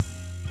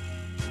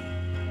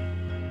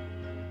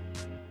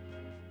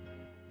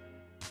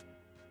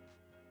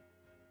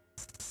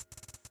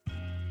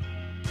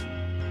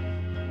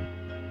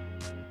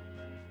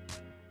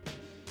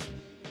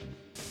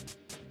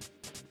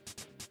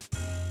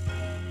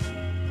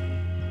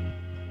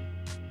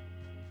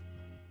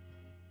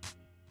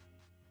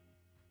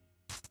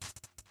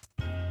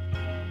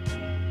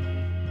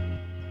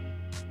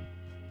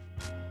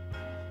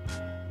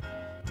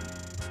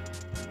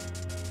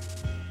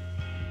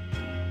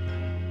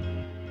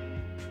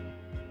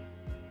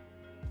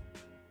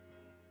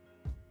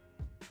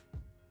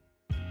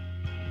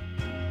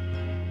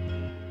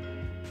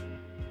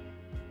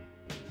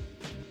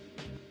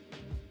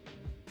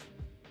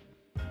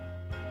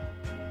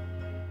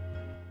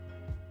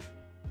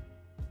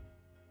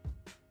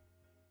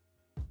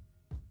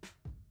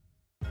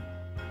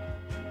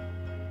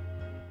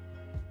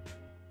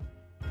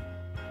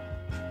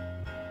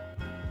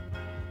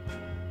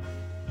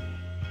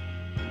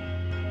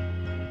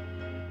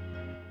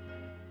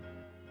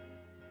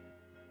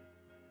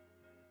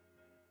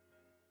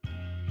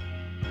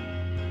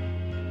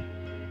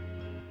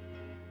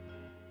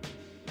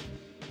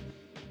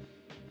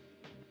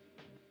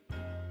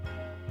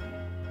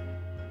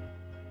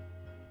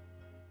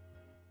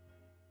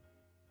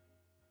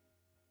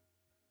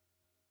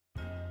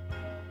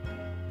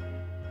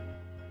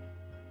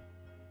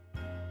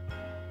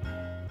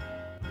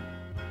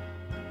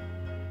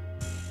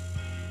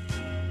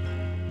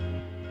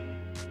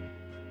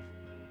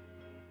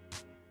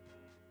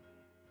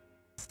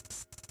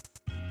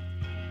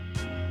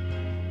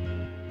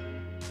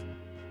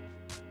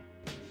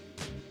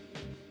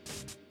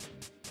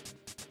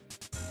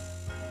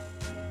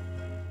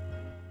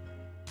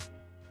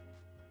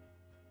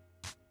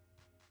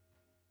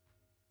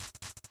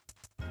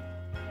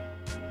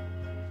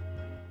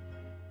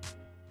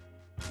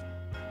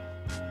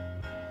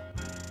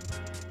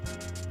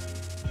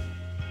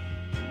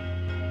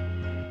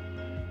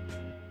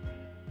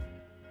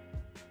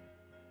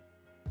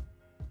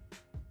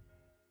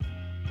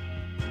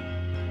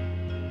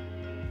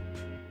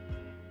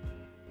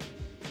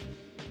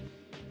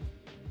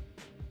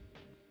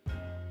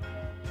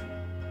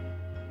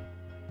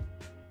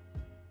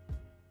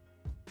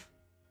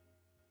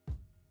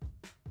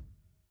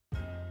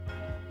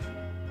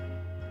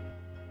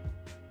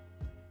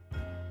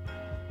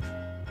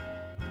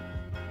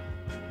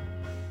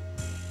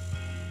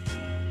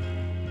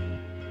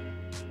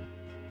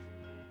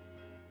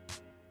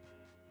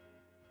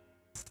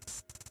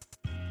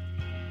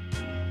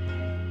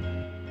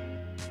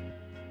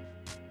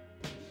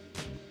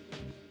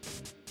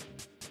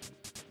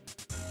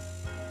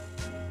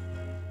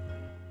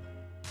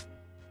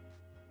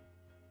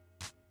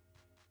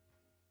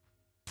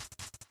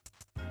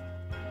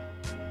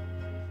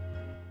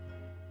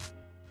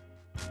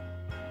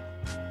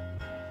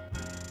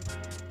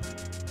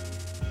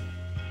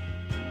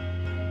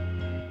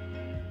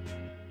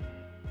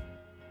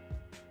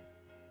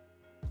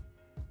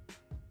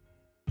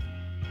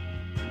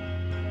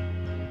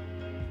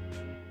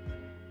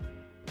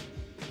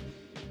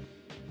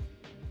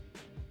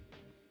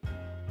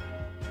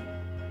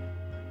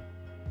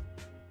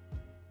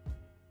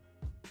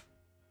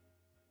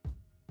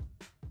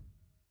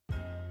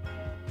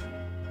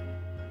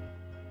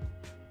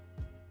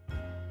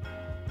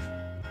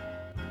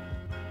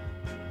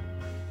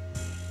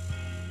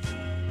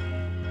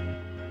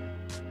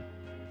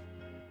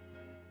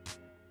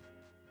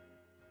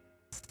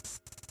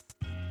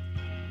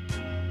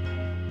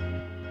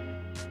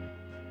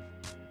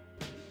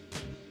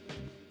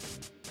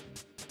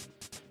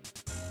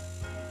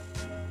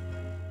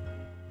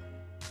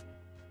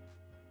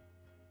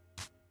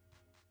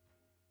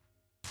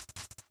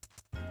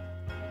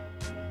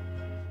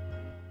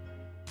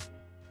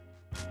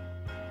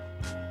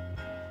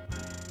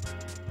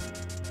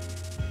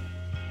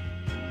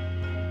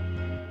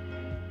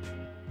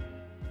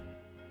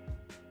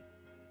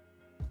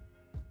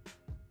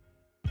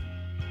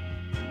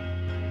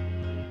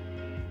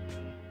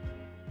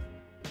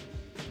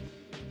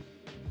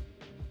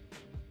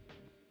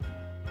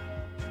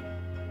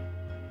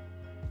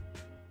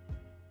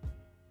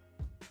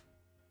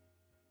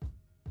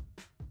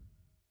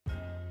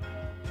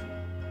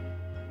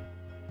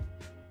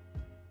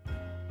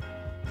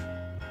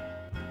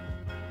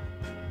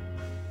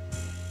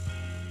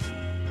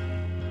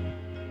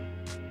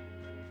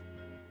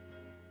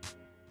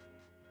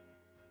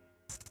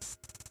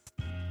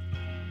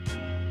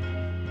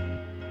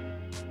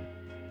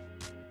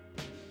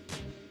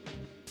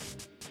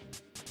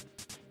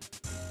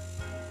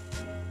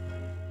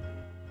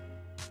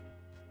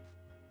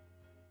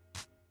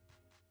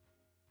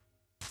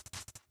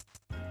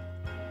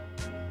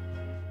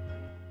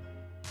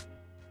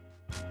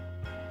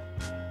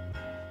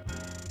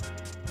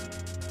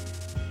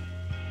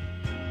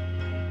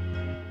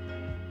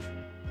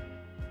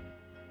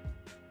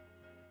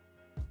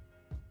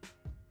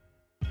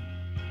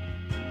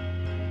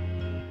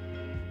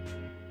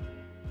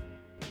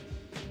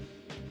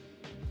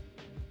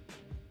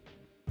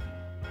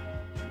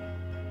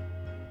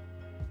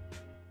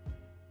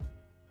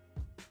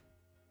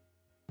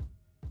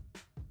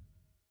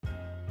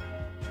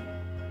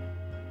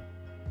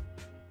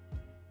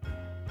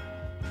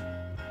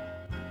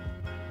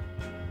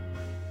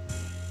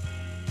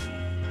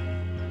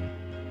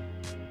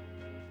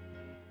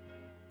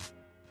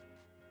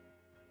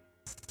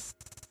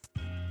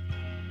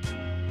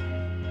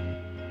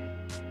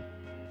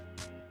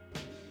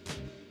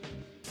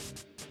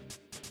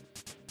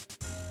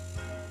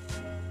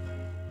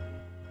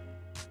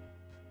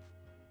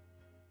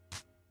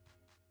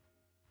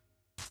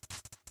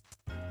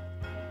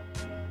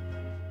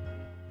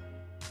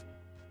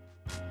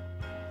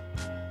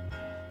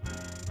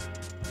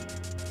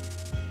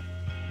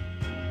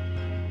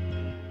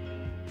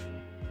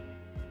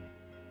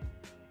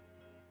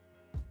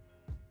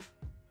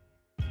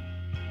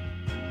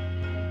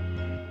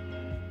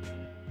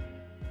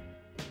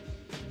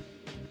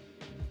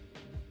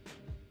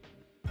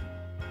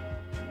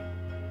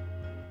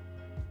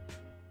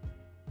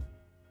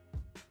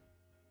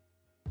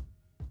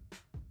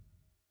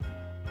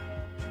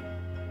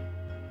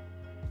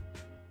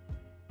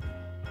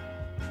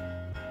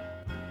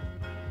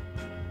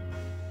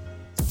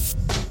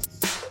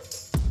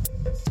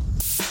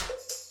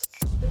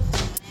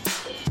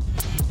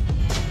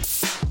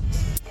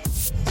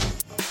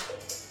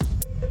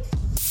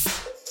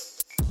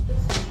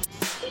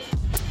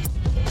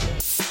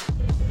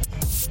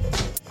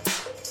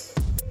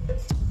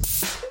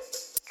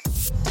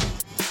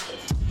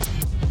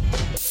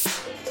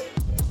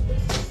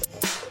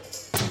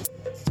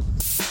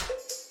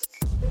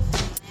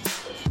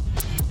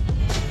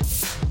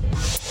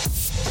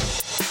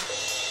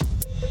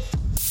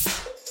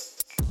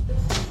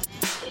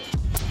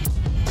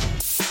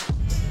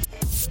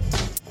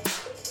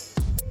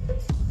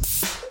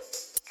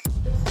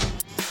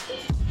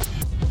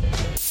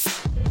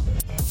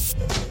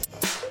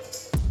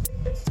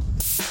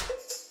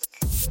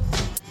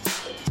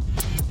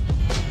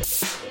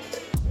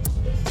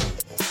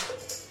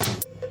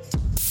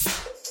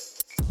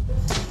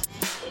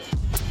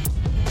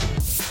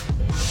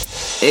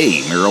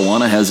A.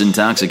 Marijuana has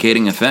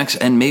intoxicating effects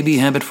and may be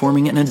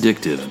habit-forming and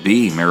addictive.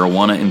 B.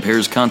 Marijuana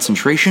impairs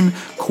concentration,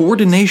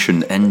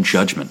 coordination, and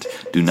judgment.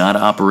 Do not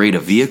operate a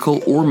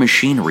vehicle or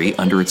machinery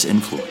under its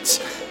influence.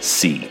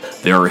 C.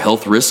 There are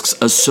health risks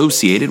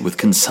associated with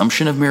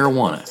consumption of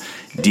marijuana.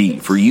 D.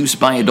 For use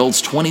by adults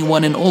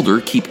 21 and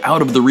older, keep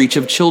out of the reach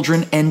of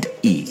children. And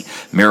E.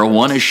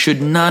 Marijuana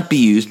should not be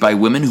used by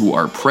women who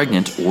are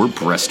pregnant or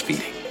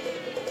breastfeeding.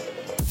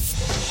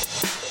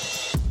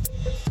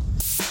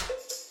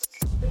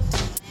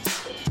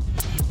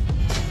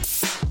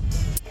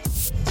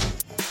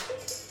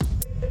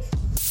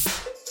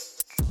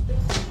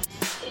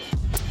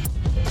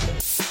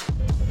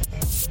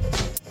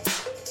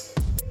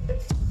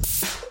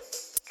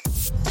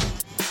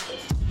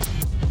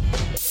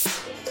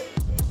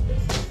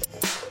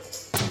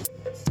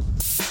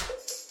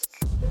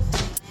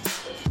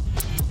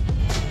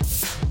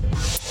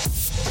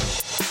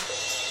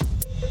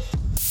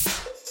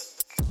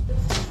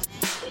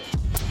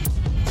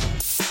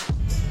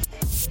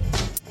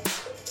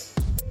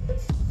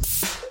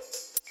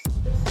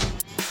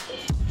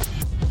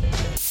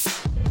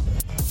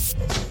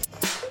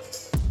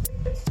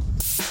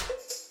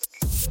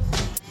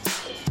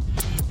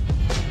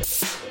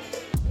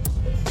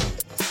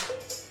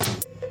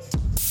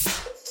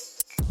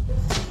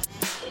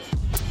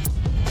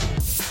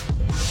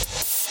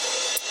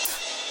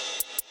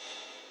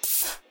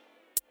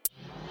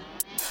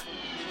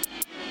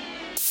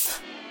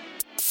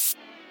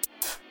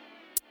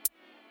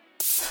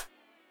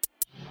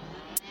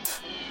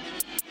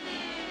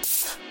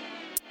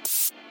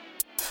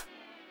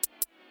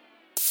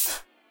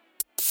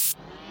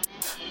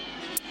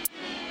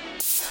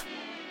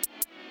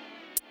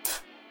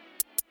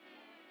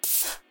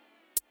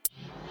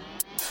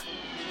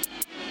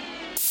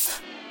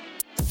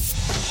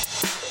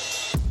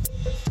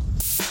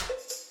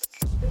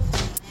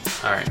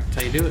 Alright, that's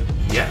how you do it.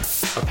 Yeah,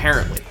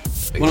 apparently.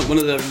 One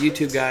of the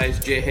YouTube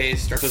guys, Jay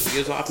Hayes, starts those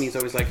videos off and he's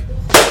always like,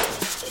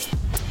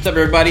 "What's up,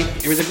 everybody?"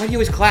 And he's like, "Why do you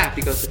always clap?"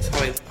 He goes, "It's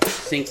how I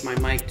sync my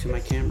mic to my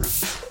camera."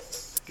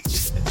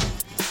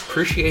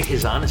 Appreciate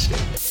his honesty.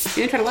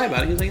 He didn't try to lie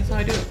about it. He was like, "That's how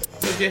I do it."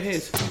 So Jay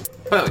Hayes.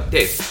 By the way,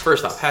 Dave,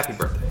 first off, happy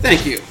birthday.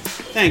 Thank you.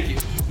 Thank you.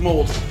 I'm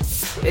old.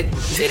 It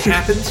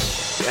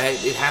happens.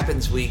 It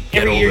happens. We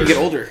get Every older. year you get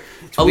older.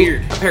 It's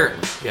weird.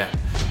 Apparently, yeah.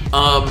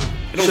 I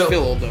don't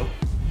feel old, though.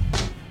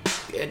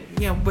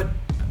 But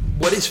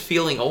what is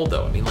feeling old,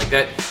 though? I mean, like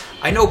that.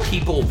 I know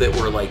people that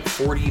were like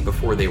 40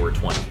 before they were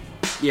 20.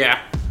 Yeah.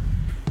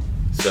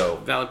 So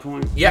valid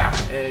point. Yeah,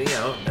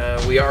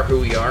 we are who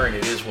we are, and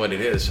it is what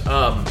it is.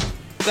 Glad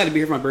to be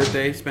here for my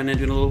birthday. Spending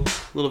doing a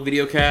little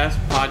video cast,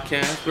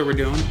 podcast. What we're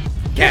doing?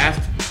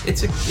 Cast.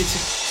 It's a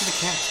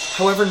cast.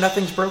 However,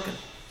 nothing's broken.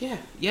 Yeah.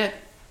 Yet.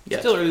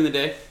 Still early in the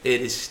day.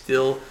 It is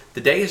still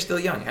the day is still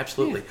young.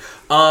 Absolutely.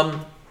 Yeah.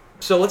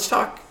 So let's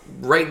talk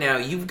right now.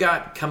 You've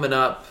got coming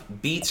up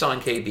Beats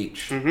on K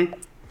Beach. Mm-hmm.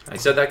 I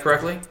said that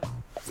correctly?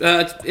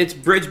 It's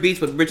Bridge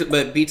Beats,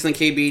 but Beats on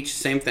K Beach,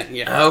 same thing.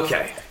 Yeah.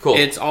 Okay. Cool.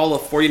 It's all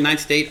of 49th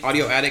State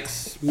Audio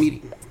Addicts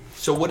meeting.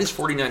 So what is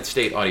 49th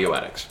State Audio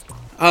Addicts?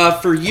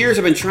 For years,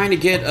 I've been trying to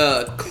get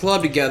a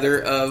club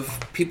together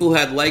of people who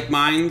had like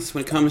minds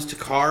when it comes to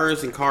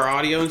cars and car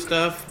audio and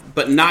stuff,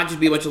 but not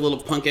just be a bunch of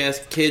little punk-ass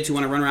kids who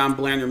want to run around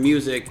blaring their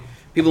music.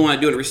 People want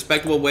to do it in a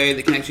respectable way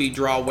that can actually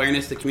draw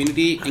awareness to the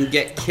community and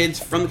get kids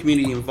from the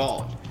community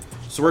involved.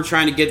 So we're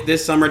trying to get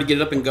this summer to get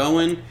it up and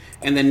going,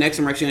 and then next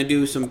summer we're actually going to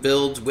do some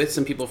builds with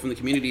some people from the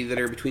community that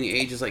are between the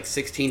ages like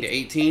 16 to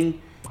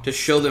 18 to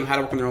show them how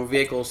to work on their own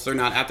vehicles so they're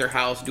not at their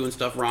house doing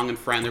stuff wrong and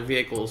frying their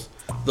vehicles.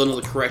 They'll know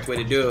the correct way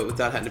to do it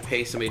without having to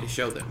pay somebody to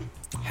show them.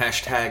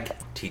 Hashtag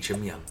teach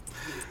 'em young.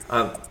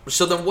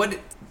 So then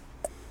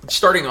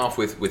starting off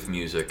with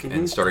music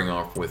and starting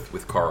off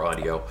with car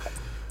audio,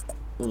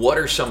 what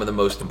are some of the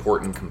most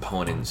important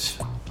components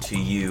to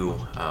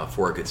you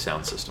for a good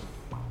sound system?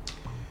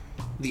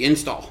 The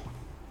install.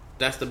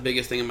 That's the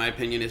biggest thing in my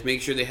opinion, is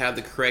make sure they have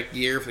the correct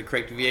gear for the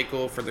correct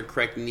vehicle, for the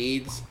correct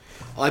needs.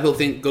 A lot of people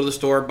think, go to the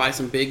store, buy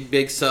some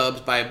big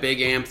subs, buy a big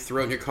amp,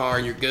 throw it in your car,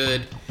 and you're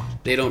good.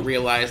 They don't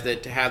realize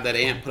that to have that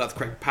amp put out the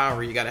correct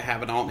power, you got to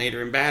have an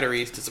alternator and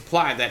batteries to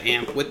supply that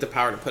amp with the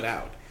power to put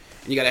out.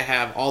 And you got to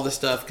have all the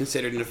stuff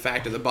considered in the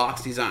fact of the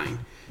box design.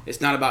 It's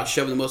not about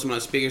shoving the most amount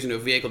of speakers into a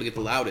vehicle to get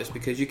the loudest,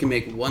 because you can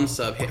make one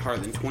sub hit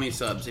harder than 20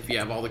 subs if you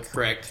have all the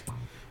correct,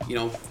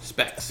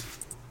 specs.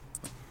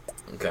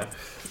 Okay.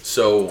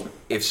 So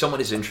if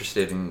someone is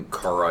interested in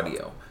car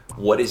audio,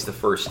 what is the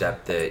first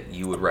step that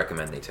you would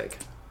recommend they take?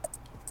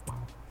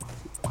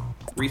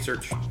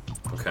 Research.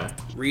 Okay.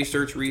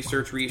 Research.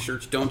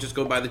 Don't just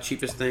go buy the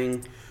cheapest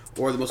thing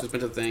or the most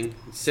expensive thing.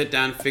 Sit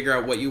down, figure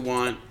out what you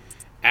want.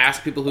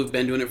 Ask people who've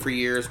been doing it for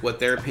years what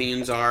their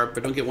opinions are,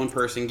 but don't get one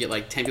person, get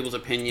like 10 people's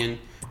opinion.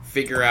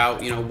 Figure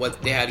out,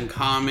 what they had in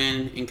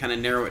common and kind of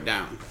narrow it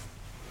down.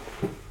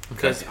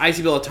 Because I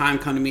see people all the time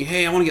come to me,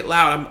 hey, I want to get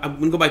loud. I'm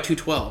going to go buy two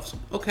 12s.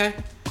 Okay.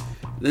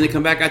 Then they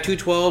come back, got two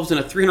 12s and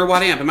a 300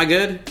 watt amp. Am I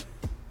good?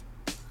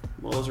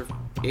 Well, those are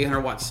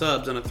 800 watt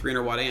subs on a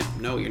 300 watt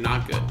amp. No, you're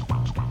not good.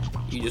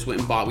 You just went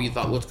and bought what you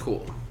thought looked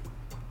cool.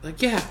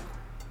 Like, yeah.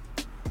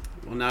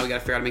 Well, now we got to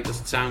figure out how to make this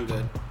sound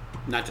good,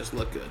 not just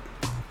look good.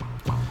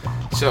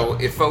 So,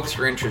 if folks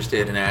are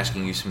interested in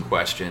asking you some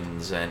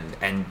questions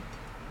and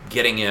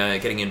getting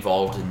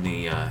involved in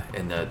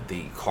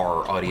the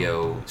car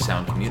audio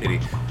sound community,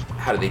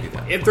 how do they do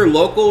that? If they're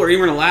local or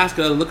anywhere in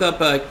Alaska, look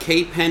up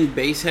K-Pen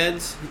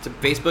Bassheads. It's a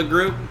Facebook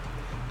group.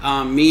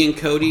 Me and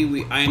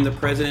Cody, I am the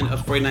president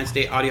of 49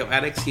 State Audio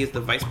Addicts. He is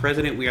the vice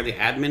president. We are the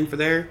admin for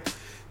there.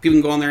 People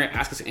can go on there and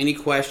ask us any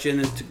question.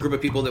 It's a group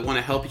of people that want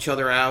to help each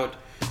other out.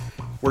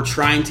 We're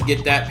trying to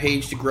get that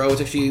page to grow.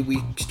 It's actually,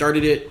 we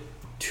started it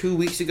 2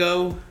 weeks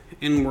ago,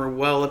 and we're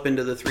well up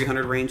into the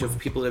 300 range of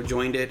people that have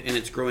joined it, and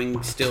it's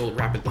growing still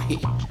rapidly.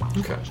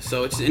 Okay.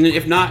 So and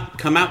if not,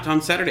 come out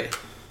on Saturday.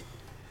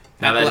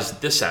 Now that is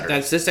this Saturday.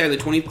 That's this Saturday,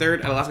 the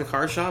 23rd, at Alaska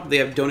Car Shop. They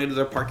have donated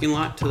their parking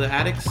lot to the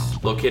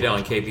addicts. Located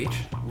on K Beach.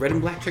 Red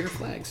and black checkered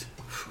flags.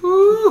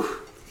 Whew.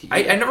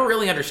 I never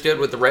really understood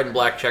what the red and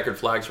black checkered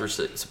flags were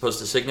supposed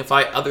to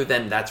signify, other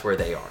than that's where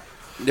they are.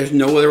 There's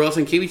nowhere else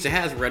in K Beach that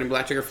has red and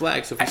black checkered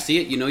flags. So if you see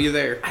it, you know you're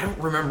there. I don't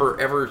remember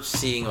ever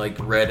seeing like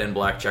red and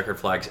black checkered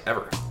flags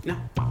ever. No.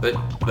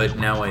 But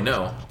now I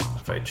know.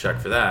 If I check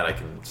for that, I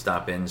can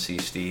stop in, see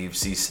Steve,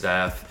 see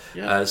Steph,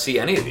 see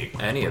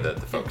any of the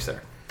folks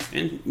there.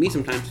 And me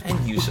sometimes.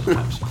 And you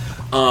sometimes.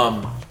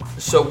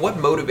 So what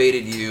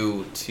motivated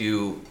you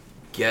to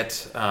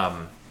get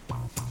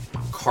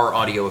car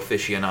audio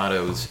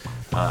aficionados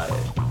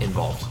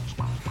involved?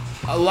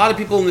 A lot of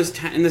people in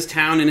this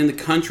town and in the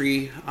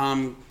country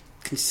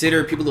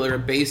consider people that are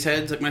bass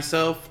heads like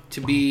myself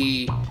to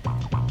be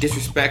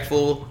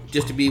disrespectful,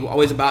 just to be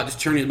always about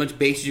just turning as much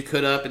bass as you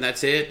could up and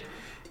that's it.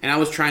 And I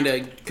was trying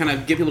to kind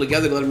of get people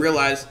together to let them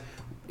realize,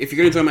 if you're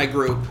going to join my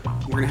group,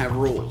 we're going to have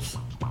rules.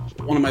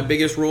 One of my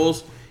biggest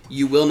rules,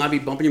 you will not be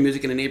bumping your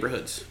music in the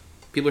neighborhoods.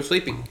 People are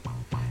sleeping.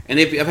 And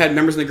I've had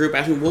members in the group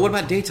ask me, well, what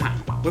about daytime?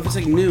 What if it's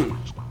like noon?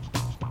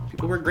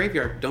 People work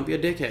graveyard. Don't be a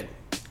dickhead.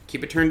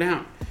 Keep it turned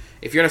down.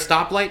 If you're at a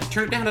stoplight,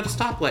 turn it down at a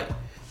stoplight.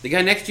 The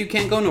guy next to you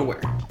can't go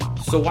nowhere.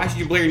 So why should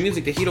you blare your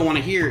music that he don't want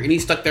to hear and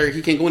he's stuck there,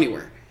 he can't go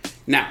anywhere?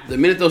 Now, the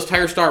minute those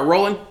tires start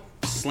rolling,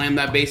 slam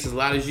that bass as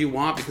loud as you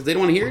want, because they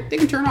don't want to hear it, they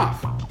can turn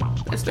off.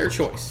 That's their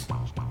choice.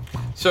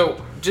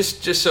 So,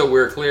 just so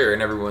we're clear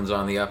and everyone's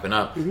on the up and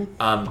up,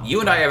 you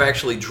and I have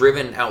actually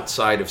driven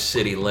outside of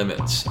city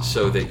limits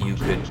so that you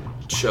could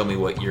show me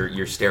what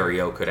your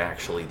stereo could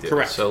actually do.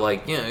 Correct. So,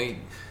 like, you know,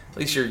 at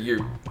least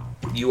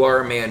you are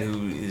a man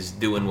who is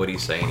doing what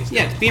he's saying he's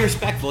doing. Yeah, it's being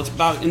respectful. It's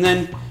about, and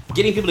then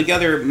getting people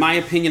together. My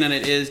opinion on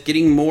it is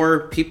getting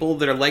more people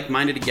that are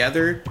like-minded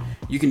together.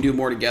 You can do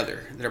more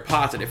together that are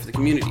positive for the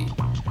community.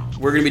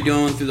 We're going to be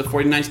doing through the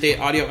 49 State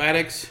Audio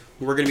Addicts.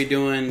 We're going to be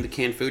doing the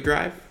canned food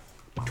drive,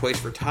 Toys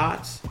for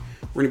Tots.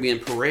 We're going to be in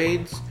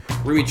parades.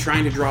 We're going to be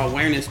trying to draw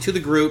awareness to the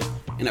group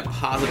in a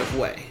positive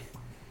way.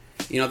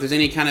 You know, if there's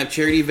any kind of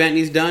charity event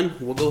needs done,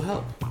 we'll go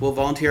help. We'll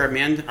volunteer our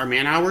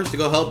man hours to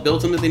go help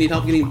build something if they need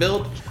help getting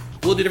built.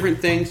 We'll do different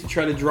things to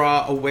try to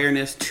draw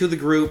awareness to the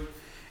group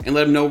and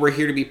let them know we're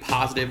here to be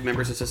positive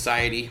members of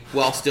society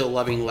while still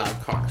loving loud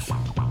cars,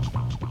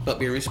 but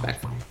being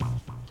respectful.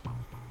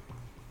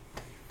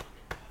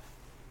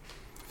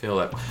 Feel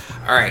that.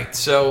 All right,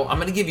 so I'm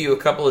going to give you a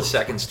couple of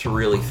seconds to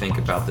really think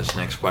about this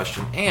next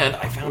question. And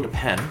I found a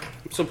pen.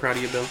 I'm so proud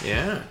of you, Bill.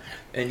 Yeah.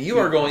 And you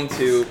are going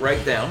to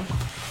write down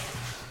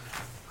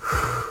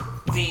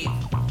the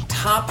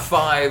top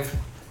 5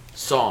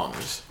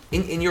 songs,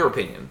 in your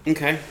opinion,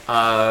 Okay.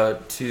 to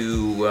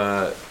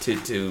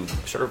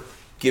sort of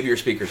give your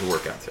speakers a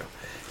workout to.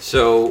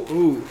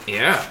 So,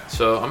 yeah.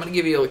 So I'm going to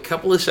give you a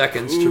couple of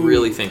seconds to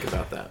really think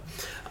about that.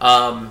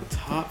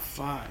 Top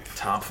 5.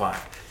 Top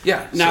 5.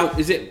 Yeah. Now,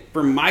 is it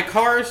for my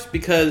cars?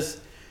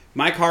 Because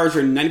my cars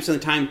are 90% of the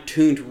time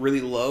tuned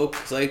really low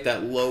because I like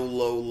that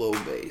low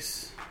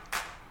bass.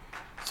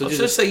 So let's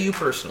just say you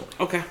personally.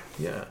 Okay.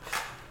 Yeah.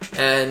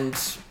 And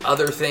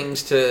other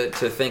things to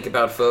think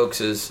about,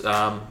 folks, is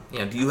do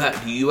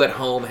you at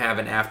home have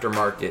an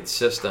aftermarket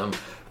system?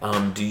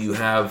 Do you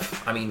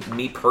have? I mean,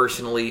 me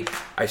personally,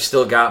 I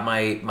still got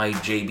my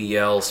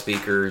JBL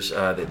speakers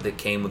that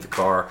came with the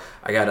car.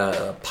 I got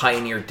a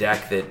Pioneer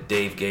deck that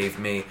Dave gave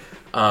me.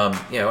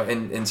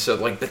 And so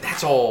like, but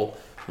that's all.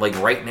 Like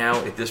right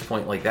now at this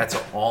point, like that's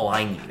all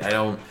I need.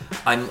 I'm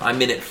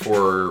in it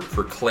for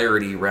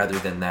clarity rather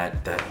than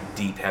that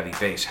deep heavy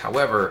bass.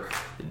 However,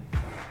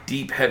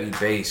 deep heavy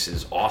bass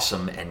is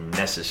awesome and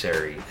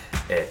necessary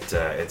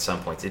at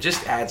some points. It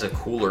just adds a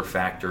cooler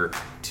factor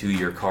to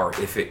your car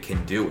if it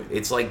can do it.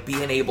 It's like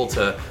being able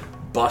to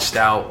bust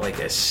out like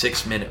a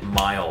 6-minute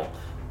mile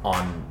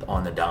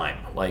on the dime,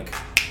 like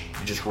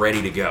you're just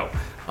ready to go.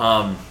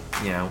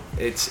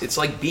 It's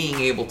like being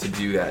able to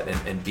do that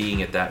and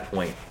being at that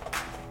point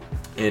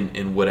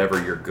in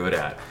whatever you're good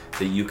at,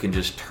 that you can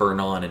just turn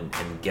on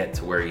and get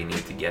to where you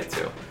need to get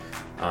to,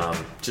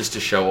 just to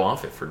show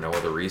off it for no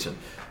other reason.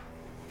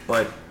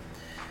 But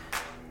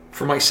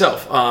for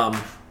myself, I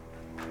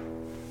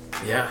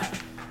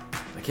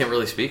can't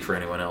really speak for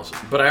anyone else,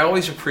 but I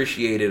always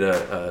appreciated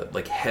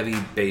like heavy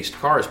based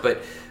cars.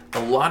 But a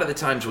lot of the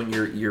times when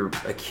you're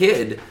a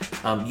kid,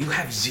 you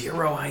have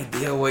zero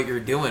idea what you're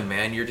doing,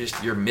 man. You're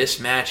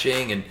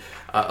mismatching. And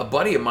a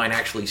buddy of mine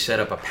actually set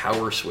up a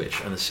power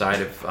switch on the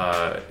side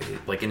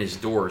of like in his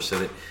door so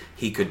that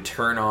he could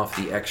turn off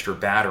the extra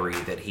battery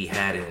that he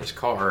had in his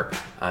car,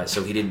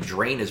 so he didn't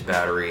drain his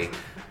battery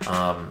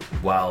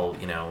while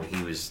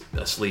he was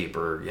asleep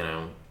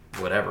or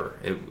whatever.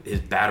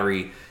 His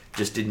battery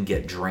just didn't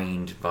get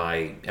drained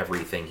by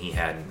everything he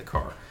had in the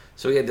car.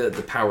 So he had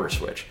the power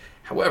switch.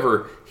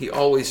 However, he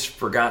always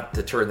forgot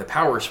to turn the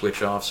power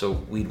switch off, so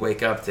we'd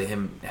wake up to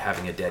him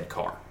having a dead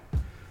car.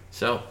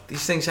 So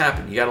these things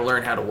happen. You got to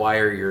learn how to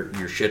wire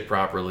your shit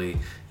properly.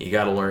 You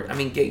got to learn,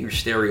 get your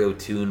stereo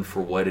tuned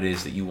for what it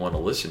is that you want to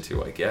listen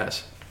to, I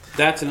guess.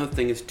 That's another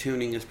thing, is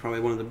tuning is probably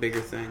one of the bigger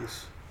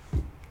things.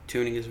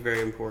 Tuning is very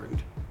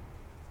important.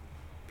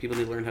 People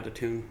need to learn how to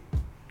tune.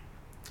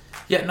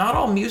 Yeah, not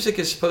all music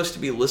is supposed to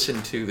be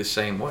listened to the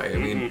same way. I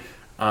mean,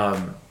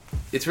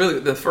 it's really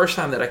the first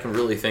time that I can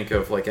really think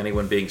of like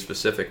anyone being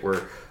specific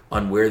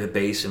on where the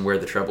bass and where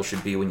the treble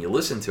should be when you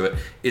listen to it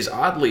is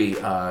oddly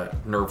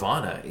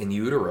Nirvana in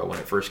Utero. When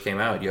it first came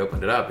out, you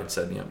opened it up and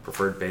said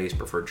preferred bass,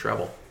 preferred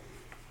treble.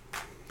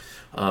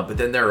 But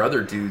then there are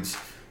other dudes.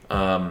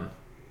 I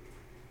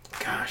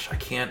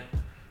can't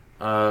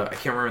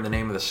remember the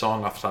name of the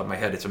song off the top of my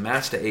head. It's a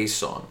Masta Ace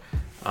song.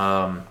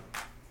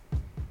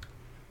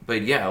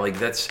 But yeah, like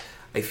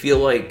I feel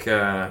like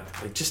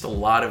just a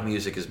lot of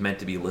music is meant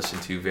to be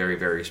listened to very,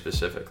 very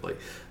specifically.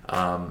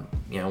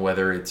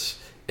 Whether it's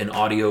an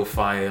audio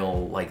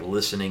file, like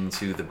listening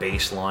to the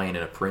bass line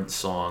in a Prince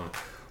song,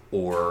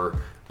 or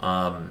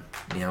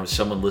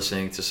someone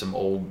listening to some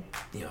old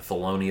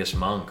Thelonious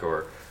Monk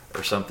or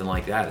something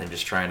like that, and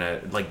just trying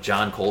to, like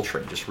John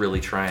Coltrane, just really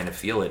trying to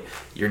feel it.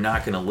 You're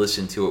not going to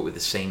listen to it with the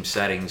same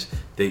settings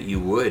that you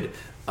would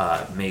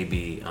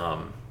maybe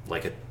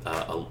like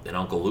an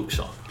Uncle Luke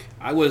song.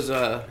 I was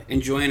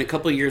enjoying, a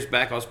couple of years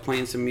back, I was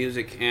playing some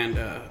music, and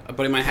a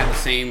buddy of mine had the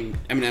same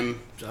Eminem,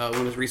 one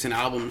of his recent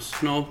albums.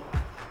 No,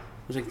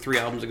 it was like 3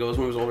 albums ago. It was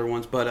one of his older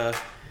ones. But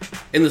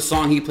in the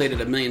song, he played it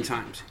 1,000,000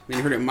 times. Then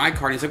he heard it in my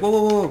car, and he's like,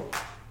 whoa.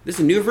 This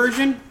is a new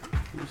version?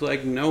 I was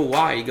like, no,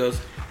 why? He goes,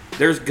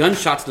 there's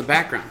gunshots in the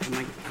background. I'm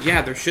like,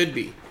 yeah, there should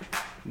be.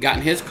 Got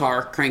in his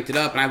car, cranked it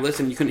up, and I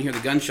listened, you couldn't hear the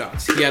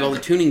gunshots. He had all the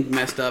tuning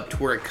messed up to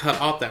where it cut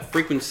off that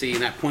frequency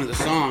and that point of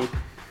the song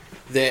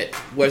that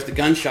was the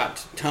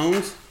gunshot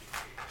tones.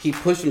 He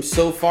pushed them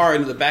so far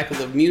into the back of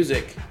the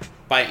music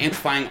by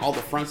amplifying all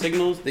the front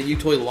signals that you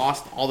totally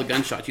lost all the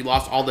gunshots. You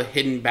lost all the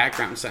hidden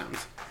background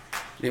sounds.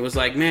 And it was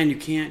like, man, you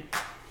can't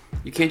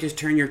just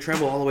turn your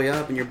treble all the way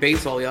up and your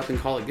bass all the way up and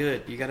call it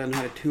good. You gotta know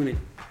how to tune it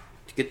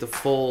to get the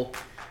full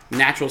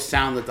natural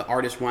sound that the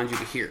artist wants you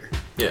to hear.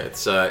 Yeah,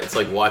 it's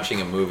like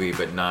watching a movie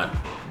but not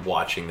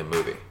watching the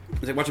movie.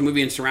 It's like watching a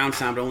movie in surround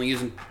sound but only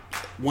using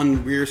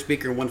one rear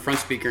speaker and one front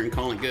speaker and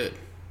calling it good.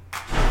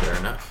 Fair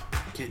enough.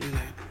 Can't do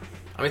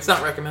that. It's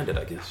not recommended,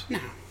 I guess. No.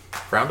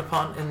 Frowned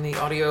upon in the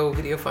audio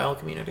video file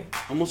community.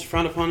 Almost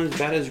frowned upon as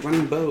bad as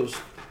running Bose.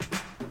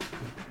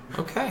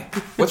 Okay.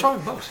 What's wrong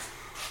with Bose?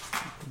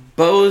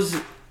 Bose,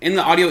 in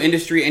the audio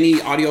industry, any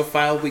audio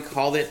file, we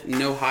call it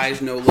no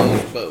highs, no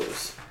lows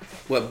Bose.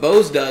 What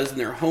Bose does in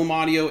their home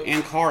audio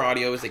and car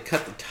audio is they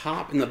cut the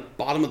top and the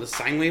bottom of the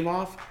sine wave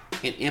off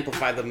and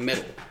amplify the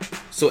middle.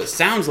 So it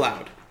sounds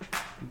loud,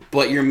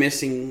 but you're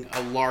missing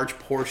a large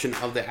portion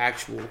of the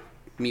actual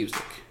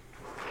music.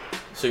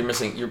 So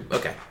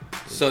okay.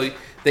 So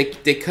they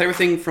cut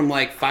everything from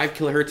like 5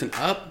 kilohertz and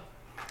up,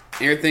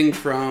 and everything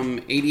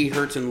from 80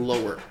 hertz and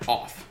lower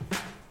off.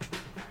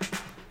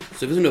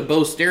 So if you listen to a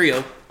Bose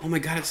stereo, oh my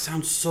god, it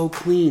sounds so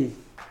clean.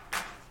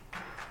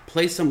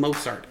 Play some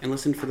Mozart and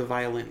listen for the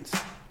violins.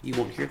 You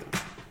won't hear them.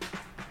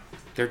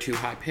 They're too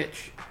high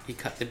pitch.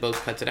 Bose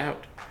cuts it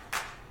out.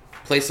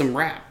 Play some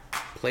rap.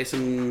 Play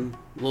some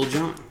Lil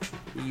Jon.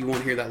 You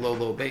won't hear that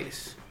low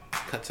bass.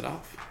 Cuts it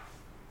off.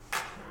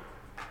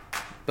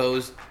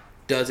 Bose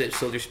does it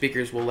so their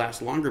speakers will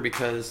last longer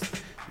because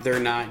they're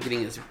not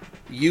getting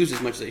used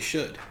as much as they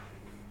should.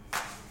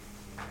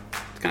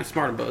 It's kind of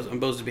smart on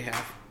Bose's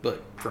behalf,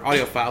 but for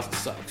audiophiles it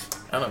sucks.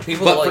 I don't know.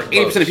 People but like for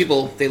 80% Bose. of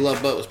people, they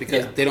love Bose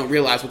because they don't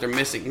realize what they're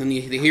missing. And then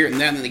they hear it and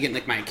then they get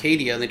like my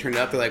Acadia and they turn it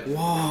up. They're like,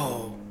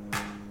 whoa,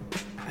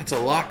 that's a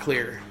lot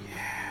clearer.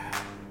 Yeah.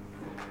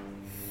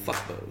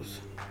 Fuck Bose.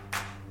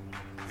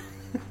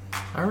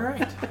 All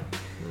right.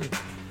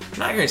 I'm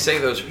not going to say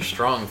those are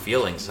strong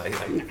feelings. I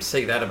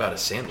say that about a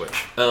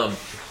sandwich.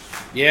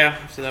 Yeah,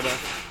 I say that about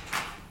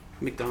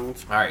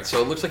McDonald's. All right,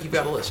 so it looks like you've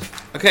got a list.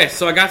 Okay,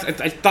 so I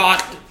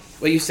thought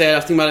what you said. I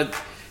was thinking about it.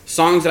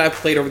 Songs that I've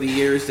played over the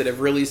years that have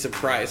really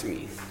surprised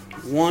me.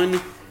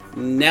 One,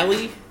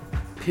 Nelly,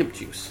 Pimp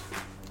Juice.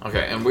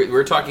 Okay, and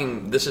we're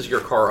talking, this is your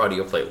car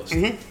audio playlist.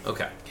 Mm-hmm.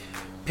 Okay.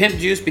 Pimp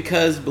Juice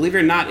because, believe it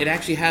or not, it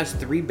actually has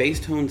 3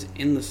 bass tones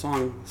in the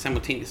song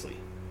simultaneously.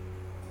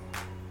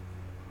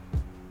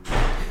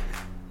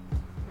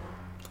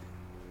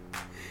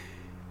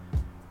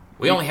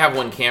 We only have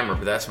one camera,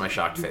 but that's my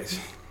shocked face.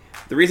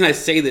 The reason I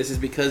say this is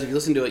because if you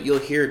listen to it, you'll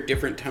hear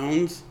different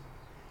tones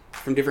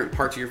from different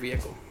parts of your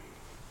vehicle.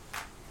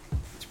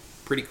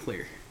 pretty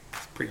clear.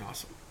 It's pretty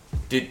awesome.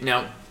 Did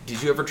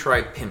you ever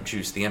try Pimp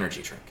Juice, the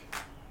energy drink?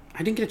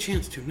 I didn't get a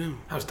chance to. No.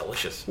 That was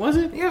delicious. Was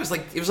it? Yeah,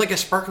 it was like a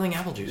sparkling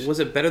apple juice. Was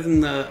it better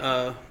than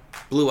the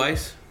Blue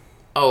Ice?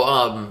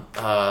 Oh,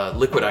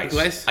 liquid ice.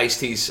 Liquid ice? Iced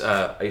teas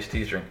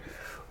drink.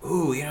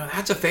 Ooh,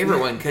 that's a favorite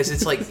one because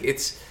it's like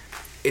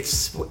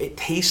it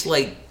tastes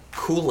like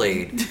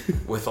Kool-Aid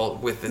with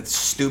a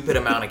stupid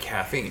amount of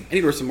caffeine. I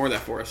need to order some more of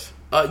that for us.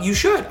 You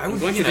should. I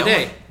would. Going for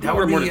today.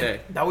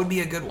 That would be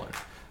a good one.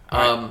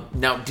 Right.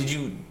 Now, did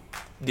you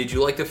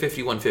like the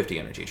 5150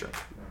 energy drink?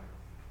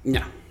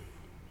 No.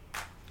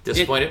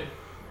 Disappointed?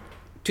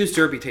 Too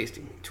syrupy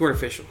tasting. Too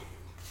artificial.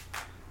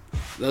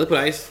 The liquid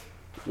ice,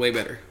 way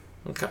better.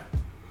 Okay.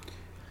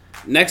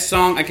 Next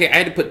song, okay, I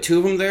had to put two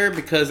of them there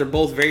because they're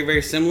both very,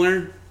 very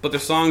similar, but they're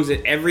songs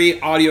that every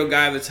audio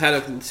guy that's had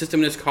a system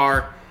in his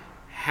car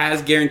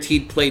has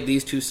guaranteed played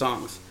these two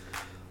songs.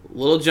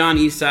 Lil Jon,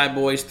 East Side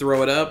Boys,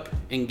 Throw It Up,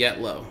 and Get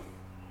Low.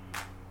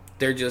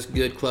 They're just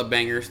good club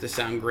bangers that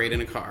sound great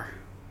in a car.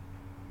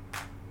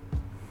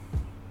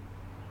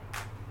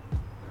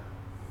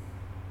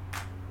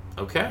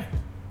 Okay.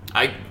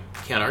 I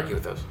can't argue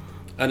with those.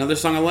 Another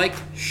song I like,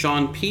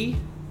 Sean P.,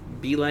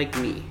 Be Like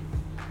Me.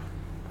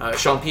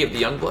 Sean P. of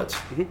the Youngbloods.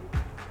 Mm-hmm.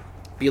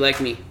 Be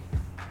Like Me.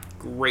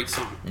 Great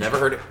song. Never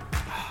heard it.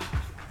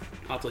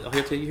 I'll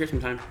hear it till you hear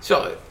sometime.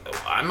 So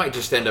I might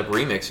just end up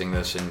remixing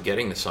this and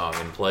getting the song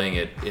and playing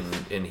it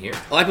in here.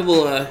 A lot of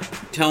people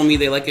tell me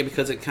they like it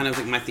because it kind of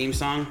like my theme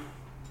song.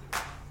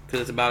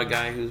 Because it's about a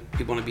guy who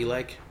people want to be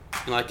like.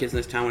 And a lot of kids in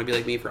this town want to be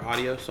like me for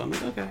audio. So I'm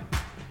like, okay.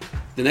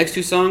 The next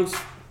two songs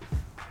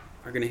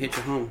are going to hit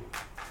you home.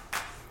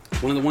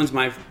 One of the ones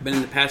I've been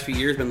in the past few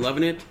years, been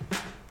loving it.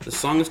 The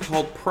song is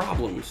called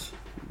Problems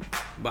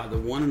by the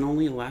one and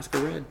only Alaska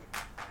Red.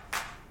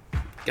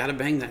 Gotta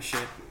bang that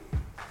shit.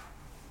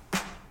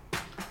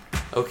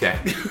 Okay.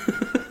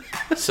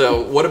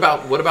 So what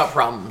about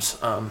Problems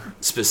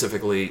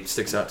specifically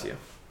sticks out to you?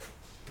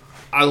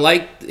 I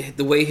like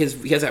the way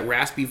he has that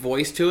raspy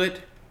voice to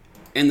it,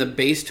 and the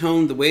bass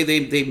tone, the way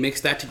they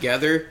mix that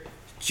together,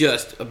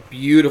 just a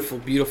beautiful,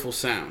 beautiful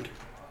sound.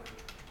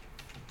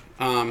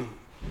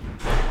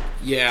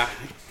 Yeah,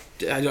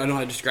 I don't know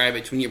how to describe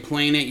it. When you're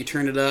playing it, you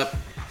turn it up.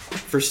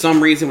 For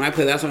some reason, when I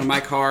play that song in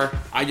my car,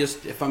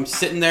 if I'm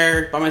sitting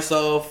there by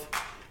myself,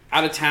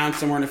 out of town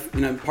somewhere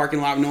in a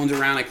parking lot, no one's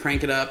around, I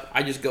crank it up.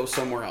 I just go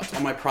somewhere else.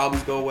 All my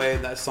problems go away.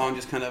 That song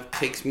just kind of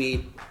takes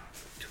me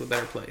to a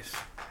better place.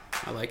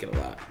 I like it a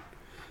lot.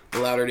 The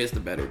louder it is, the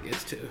better it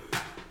gets too.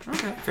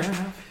 Okay, fair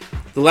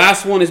enough. The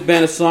last one has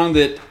been a song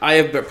that I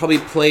have probably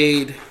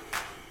played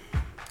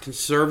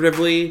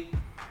conservatively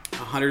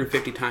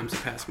 150 times the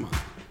past month.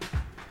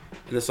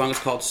 And the song is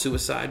called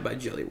Suicide by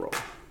Jelly Roll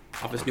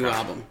off his new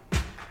album.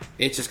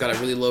 It's just got a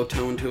really low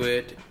tone to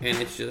it, and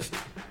it's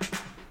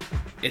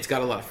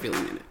got a lot of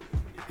feeling in it.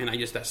 And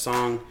that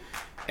song,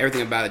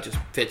 everything about it just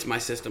fits my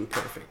system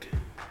perfect.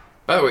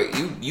 By the way,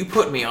 you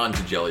put me on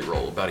to Jelly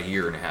Roll about a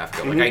year and a half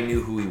ago. Mm-hmm. Like, I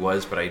knew who he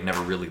was, but I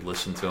never really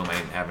listened to him. I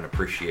didn't have an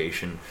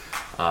appreciation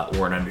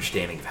or an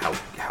understanding of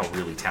how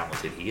really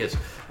talented he is.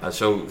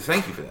 So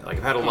thank you for that. Like,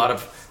 I've had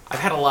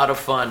a lot of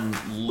fun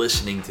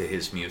listening to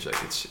his music.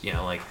 It's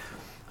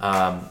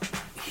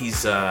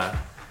he's a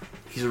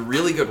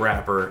really good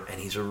rapper, and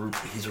he's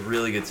a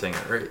really good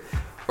singer,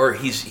 or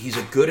he's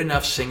a good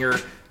enough singer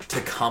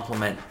to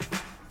complement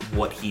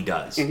what he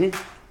does.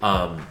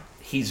 Mm-hmm.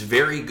 He's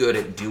very good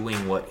at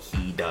doing what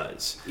he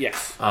does.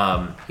 Yes.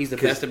 He's the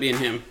best at being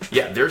him.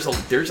 Yeah, there's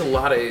a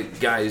lot of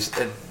guys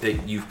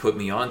that you've put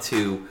me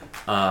onto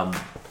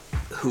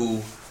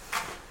who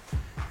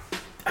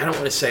I don't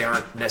want to say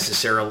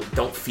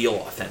don't feel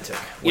authentic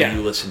when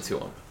you listen to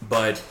them.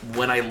 But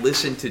when I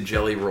listen to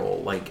Jelly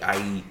Roll, like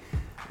when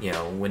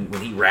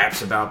he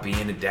raps about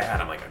being a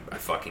dad, I'm like, I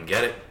fucking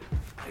get it.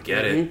 I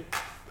get it.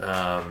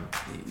 A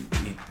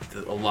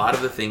lot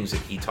of the things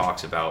that he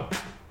talks about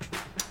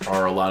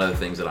are a lot of the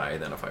things that I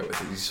identify with.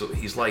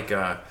 He's like,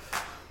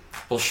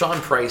 Sean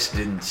Price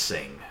didn't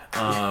sing,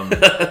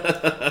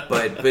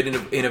 but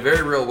in a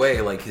very real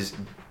way, like he's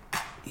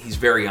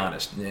very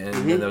honest,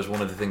 and that was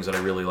one of the things that I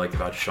really liked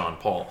about Sean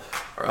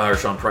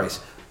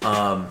Price.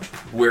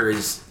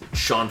 Whereas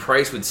Sean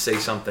Price would say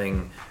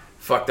something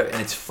fucked up,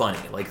 and it's funny.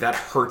 Like, that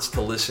hurts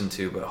to listen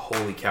to, but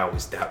holy cow,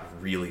 was that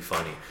really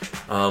funny.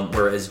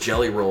 Whereas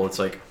Jelly Roll, it's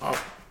like,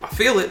 oh, I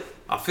feel it.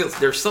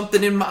 There's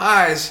something in my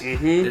eyes.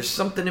 Mm-hmm. There's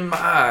something in my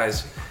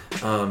eyes.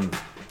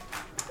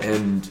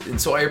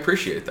 And so I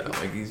appreciate that.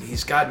 Like,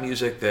 he's got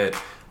music that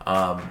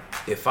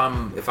if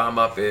I'm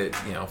up at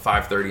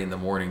 5:30 in the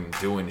morning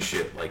doing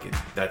shit, like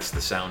that's the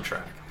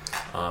soundtrack.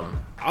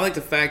 I like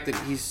the fact that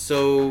he's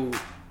so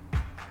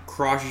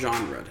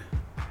cross-genred.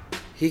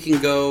 He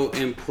can go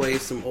and play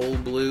some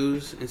old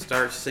blues and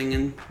start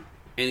singing,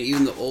 and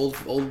even the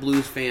old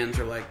blues fans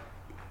are like,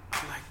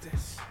 I like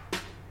this.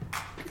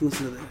 I can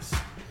listen to this.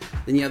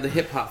 Then you have the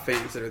hip-hop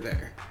fans that are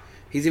there.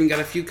 He's even got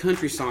a few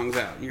country songs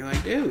out, and you're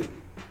like, dude,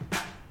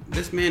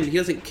 this man, he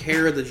doesn't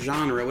care the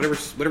genre,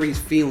 whatever he's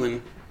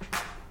feeling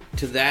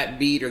to that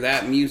beat or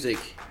that music,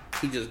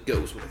 he just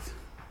goes with.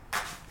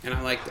 and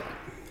I like that.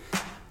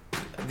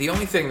 The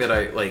only thing that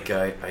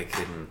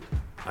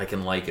I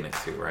can liken it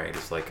to, right,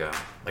 is like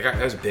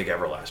I was a big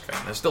Everlast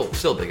fan. I'm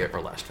still a big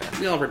Everlast fan.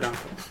 We all done.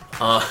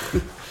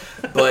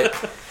 But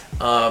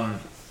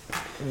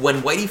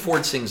when Whitey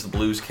Ford Sings the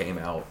Blues came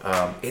out,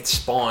 it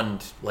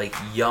spawned like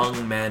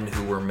young men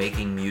who were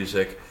making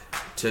music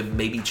to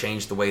maybe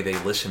change the way they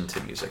listen to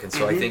music. And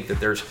so I think that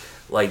there's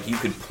like, you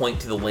could point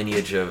to the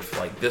lineage of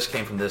like, this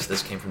came from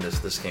this came from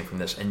this came from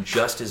this, and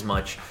just as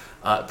much,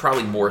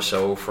 probably more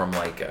so from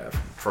like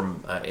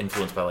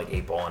influenced by like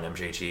 8Ball and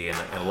MJG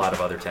and a lot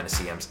of other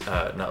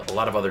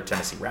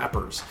Tennessee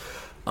rappers.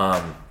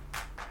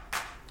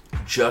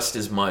 Just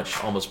as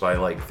much almost by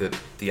like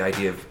the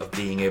idea of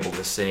being able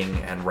to sing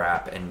and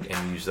rap and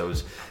use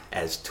those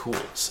as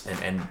tools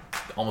and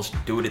almost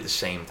do it at the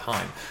same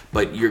time,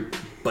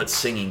 but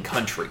singing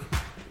country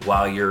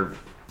while you're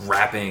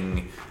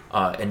rapping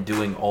and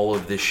doing all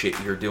of this shit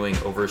you're doing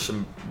over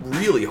some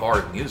really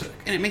hard music.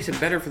 And it makes it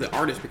better for the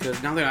artist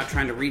because now they're not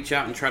trying to reach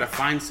out and try to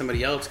find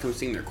somebody else to come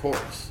sing their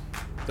chorus.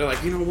 They're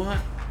like, you know what?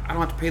 I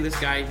don't have to pay this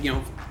guy,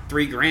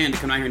 $3,000 to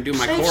come out here and do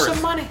my chorus. Save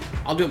some money.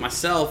 I'll do it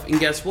myself, and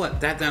guess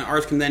what? That then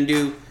artist can then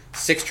do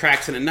 6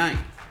 tracks in a night,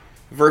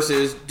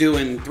 versus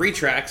doing 3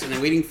 tracks and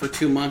then waiting for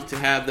 2 months to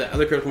have the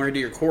other person to do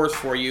your chorus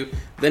for you,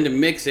 then to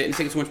mix it and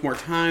take so much more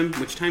time,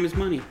 which time is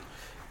money.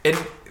 And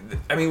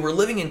I mean, we're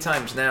living in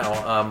times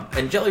now,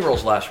 and Jelly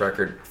Roll's last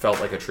record felt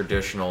like a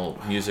traditional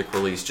music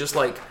release, just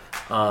like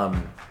Ari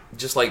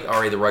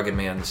the Rugged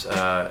Man's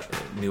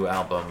new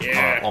album,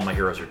 All My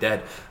Heroes Are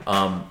Dead.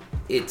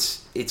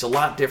 It's a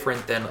lot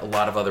different than a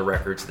lot of other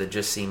records that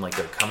just seem like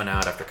they're coming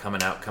out after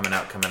coming out.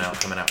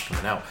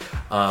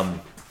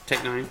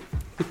 Take 9.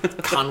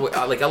 Conway,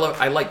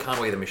 I like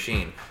Conway the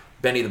Machine.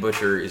 Benny the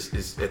Butcher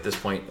is at this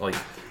point like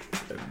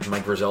my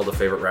Griselda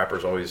favorite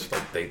rappers. Always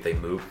like they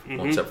move,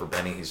 well, except for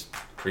Benny. He's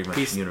pretty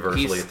much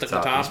universally at the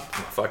top.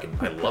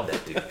 I love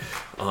that dude.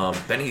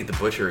 Benny the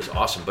Butcher is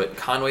awesome, but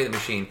Conway the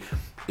Machine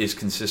is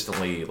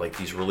consistently like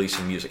he's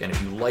releasing music, and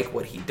if you like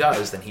what he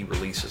does, then he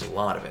releases a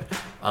lot of it.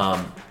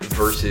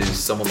 Versus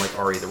someone like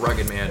Ari the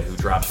Rugged Man who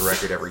drops a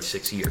record every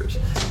 6 years.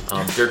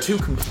 They're two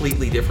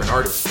completely different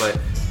artists, but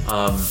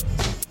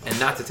and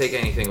not to take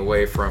anything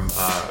away from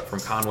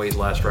Conway's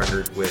last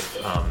record with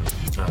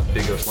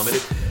Big Ghost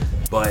Limited,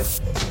 but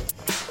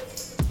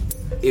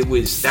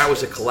that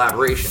was a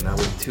collaboration. That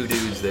was two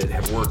dudes that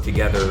have worked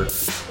together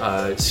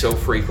so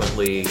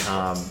frequently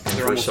and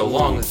for so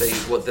long that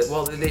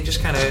they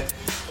just kind of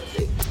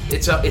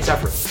it's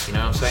effortless. You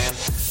know what I'm saying?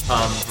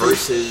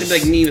 Versus it's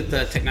like me with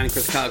Tech 9 and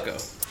Chris Calico.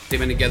 They've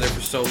been together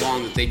for so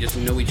long that they just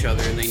know each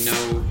other and they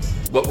know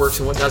what works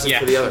and what doesn't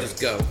for the other. Just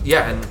go.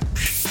 Yeah, and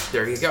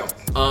there you go.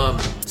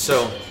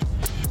 So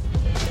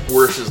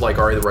versus like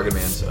Ari the Rugged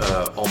Man's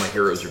All My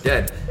Heroes Are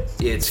Dead,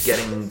 it's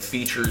getting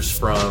features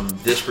from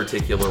this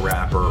particular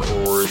rapper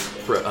or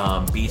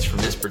beats from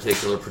this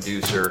particular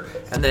producer,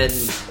 and then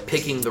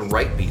picking the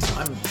right beats.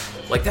 I'm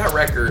like that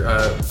record.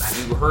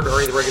 Have you heard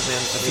Ari the Rugged Man? A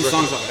few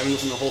songs off. I haven't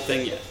listened to the whole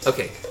thing yet.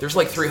 Okay, there's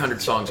like 300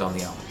 songs on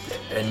the album,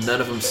 and none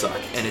of them suck,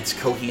 and it's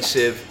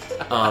cohesive.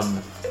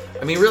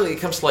 I mean, really, it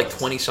comes to like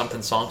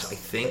 20-something songs, I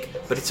think,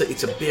 but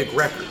it's a big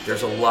record.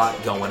 There's a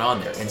lot going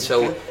on there, and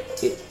so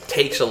it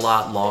takes a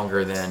lot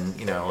longer than,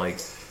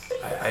 like,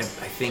 I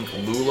think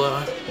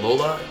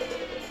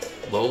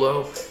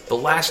Lolo, the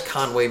last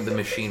Conway the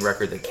Machine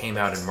record that came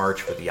out in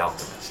March with The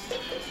Alchemist.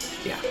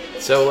 Yeah.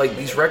 So, like,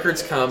 these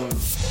records come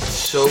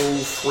so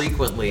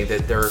frequently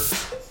that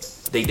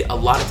a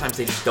lot of times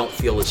they just don't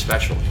feel as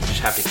special. You just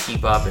have to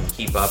keep up and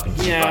keep up and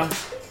keep up.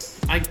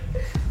 At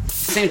the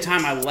same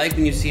time, I like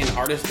when you see an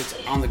artist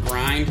that's on the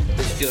grind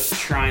that's just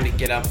trying to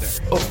get up there.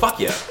 Oh, fuck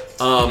yeah.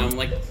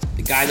 Like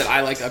the guy that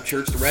I like,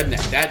 Upchurch the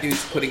Redneck. That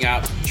dude's putting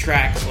out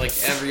tracks like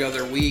every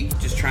other week,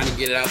 just trying to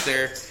get it out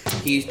there.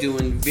 He's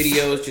doing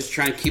videos, just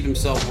trying to keep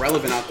himself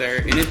relevant out there,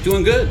 and it's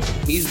doing good.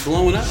 He's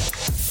blowing up.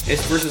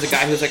 It's versus a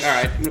guy who's like, all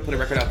right, I'm going to put a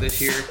record out this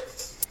year.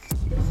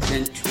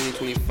 Then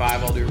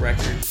 2025, I'll do a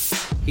record.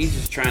 He's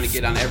just trying to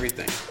get on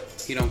everything.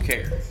 He don't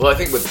care. Well, I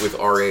think with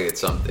RA,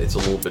 it's a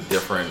little bit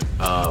different.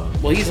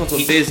 Well, he's also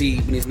busy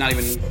when he's not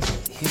even.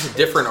 He's a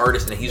different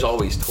artist, and he's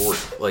always toured.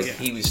 Like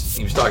he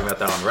was talking about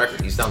that on the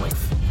record. He's done like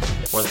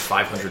more than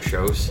 500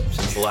 shows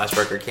since the last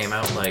record came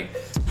out. Like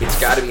it's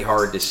got to be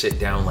hard to sit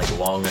down like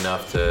long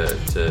enough to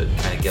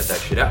kind of get that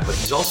shit out. But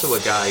he's also a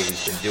guy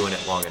who's been doing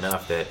it long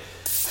enough that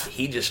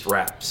he just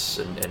raps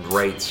and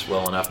writes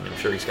well enough, and I'm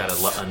sure he's got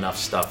enough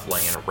stuff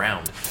laying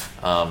around.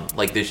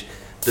 Like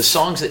the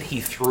songs that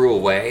he threw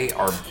away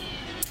are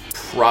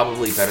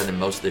probably better than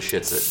most of the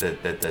shit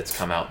that's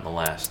come out in the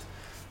last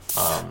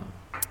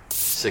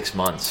 6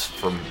 months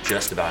from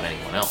just about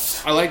anyone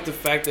else. I like the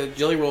fact that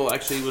Jelly Roll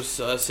actually was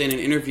saying in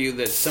an interview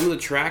that some of the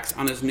tracks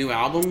on his new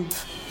album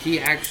he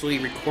actually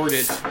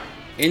recorded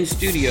in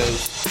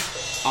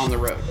studios on the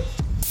road.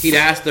 He'd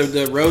asked the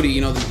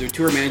roadie, the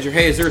tour manager,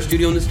 hey, is there a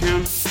studio in this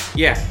town?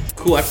 Yeah,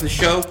 cool. After the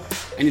show,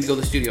 I need to go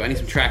to the studio. I need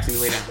some tracks to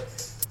lay down.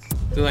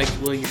 They're like,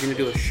 well, you're going to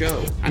do a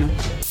show. I know.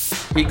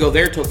 He'd go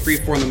there till 3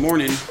 or 4 in the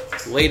morning,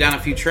 lay down a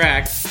few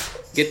tracks,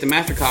 get the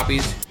master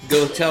copies,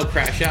 go tell,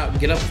 crash out,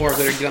 get up 4 hours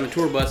later, get on the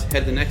tour bus,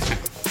 head to the next town.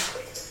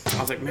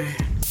 I was like, man,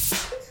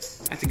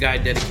 that's a guy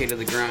dedicated to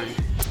the grind.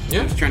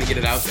 Yeah. He's trying to get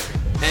it out there.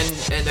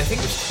 And I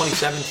think it was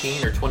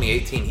 2017 or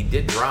 2018, he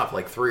did drop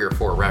like 3 or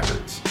 4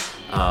 records.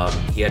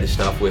 He had his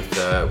stuff with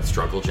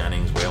Struggle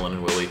Jennings, Waylon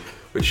and Willie,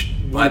 which,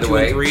 by the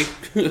way,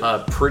 3.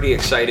 pretty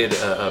excited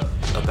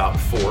about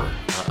 4,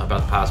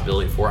 about the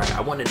possibility of 4.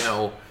 I want to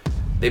know,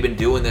 they've been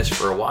doing this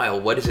for a while.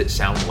 What does it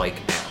sound like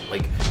now?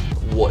 Like,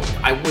 what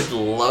I would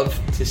love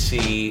to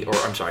see,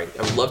 I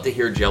would love to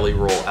hear Jelly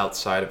Roll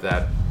outside of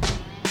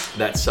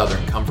that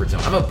southern comfort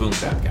zone. I'm a boom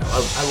bap guy.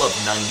 I love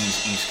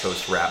 90s East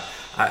Coast rap.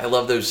 I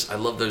love those.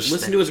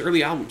 Listen to his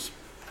early albums.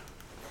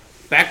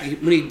 Back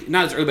when he,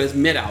 not as early, but his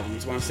mid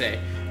albums, I want to say.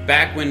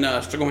 Back when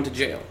Struggle went to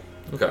jail.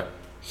 Okay.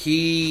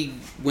 He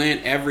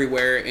went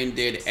everywhere and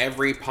did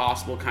every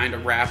possible kind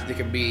of rap that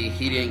could be.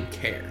 He didn't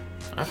care.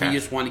 Okay. He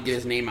just wanted to get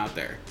his name out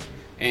there.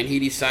 And he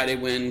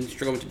decided when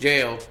Struggle went to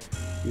jail,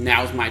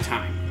 now's my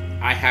time.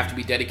 I have to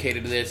be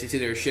dedicated to this. It's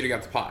either shit or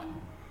got the pot.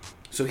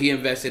 So he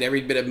invested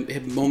every bit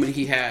of moment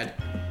he had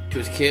to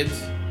his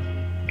kids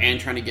and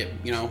trying to get,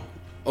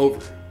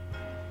 over.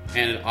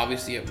 And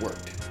obviously it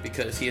worked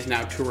because he is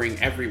now touring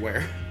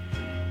everywhere.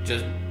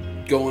 Just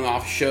going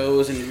off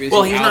shows and releasing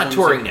Well, he's not albums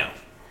touring now.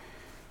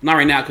 Not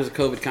right now because of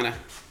COVID kind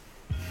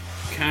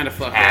of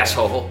fucked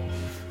Asshole.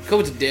 up.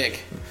 COVID's a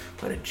dick.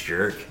 What a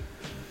jerk.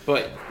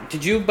 But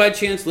did you by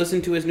chance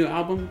listen to his new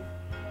album?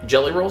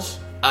 Jelly Rolls?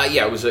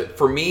 Yeah, it was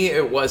for me.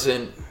 It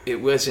wasn't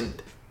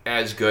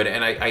as good,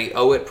 and I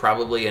owe it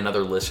probably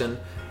another listen.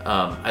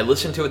 I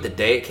listened to it the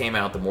day it came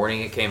out, the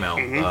morning it came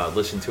out.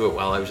 Listened to it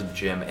while I was at the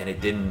gym, and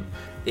it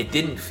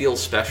didn't feel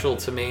special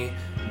to me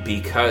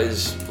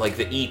because like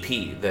the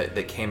EP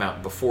that came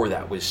out before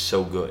that was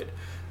so good.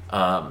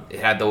 It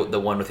had the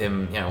one with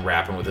him,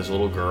 rapping with his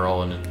little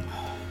girl, and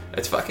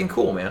it's fucking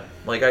cool, man.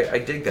 Like I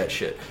dig that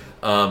shit.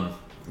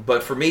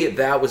 But for me,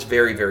 that was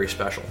very, very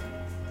special.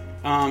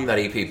 That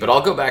EP. But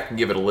I'll go back and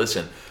give it a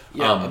listen.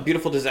 Yeah, A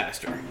Beautiful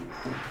Disaster.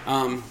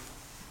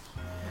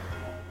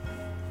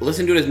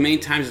 Listen to it as many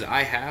times as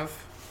I have.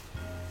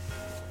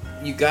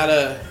 You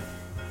gotta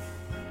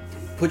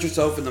put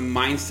yourself in the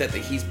mindset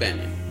that he's been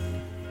in.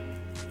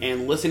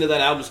 And listen to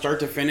that album start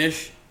to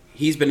finish.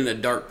 He's been in a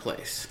dark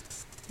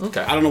place.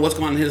 Okay. I don't know what's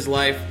going on in his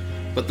life,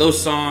 but those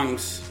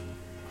songs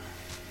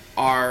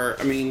are,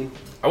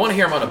 I want to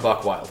hear him on a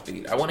Buck Wild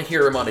beat. I want to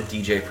hear him on a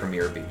DJ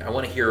Premier beat. I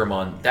want to hear him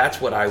on... That's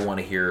what I want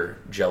to hear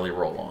Jelly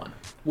Roll on.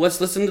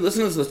 let's listen to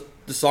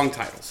the song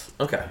titles.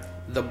 Okay.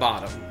 The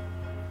Bottom.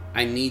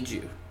 I Need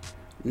You.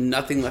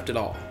 Nothing Left at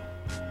All.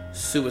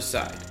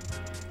 Suicide.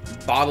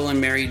 Bottle and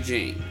Mary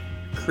Jane.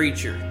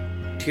 Creature.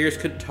 Tears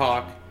Could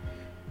Talk.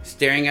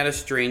 Staring at a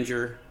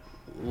Stranger.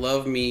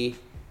 Love Me.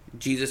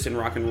 Jesus and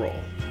Rock and Roll.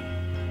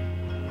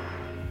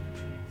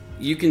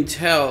 You can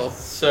tell...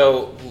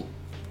 So...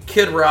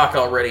 Kid Rock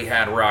already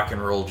had Rock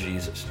and Roll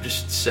Jesus.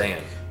 Just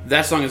saying.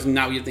 That song is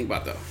not what you think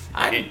about, though.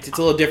 It's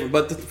a little different.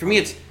 But for me,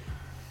 it's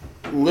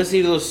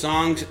listening to those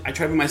songs, I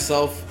try to put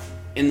myself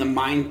in the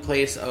mind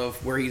place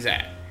of where he's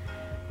at.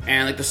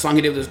 And like the song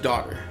he did with his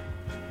daughter,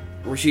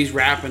 where she's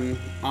rapping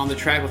on the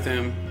track with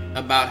him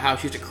about how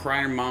she used to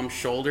cry on her mom's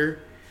shoulder.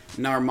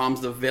 Now her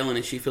mom's the villain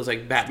and she feels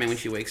like Batman when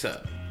she wakes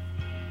up.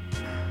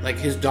 Like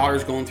his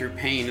daughter's going through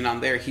pain and I'm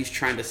there, he's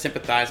trying to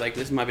sympathize, like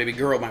this is my baby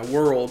girl, my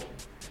world.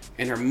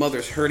 And her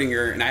mother's hurting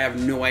her, and I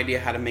have no idea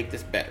how to make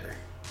this better.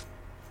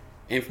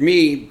 And for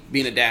me,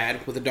 being a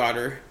dad with a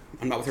daughter,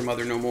 I'm not with her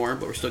mother no more,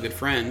 but we're still good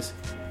friends,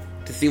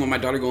 to see my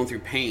daughter going through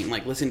pain,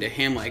 like listening to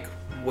him, like,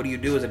 what do you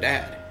do as a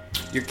dad?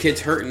 Your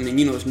kid's hurting, and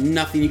there's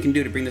nothing you can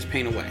do to bring this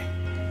pain away.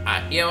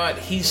 You know what?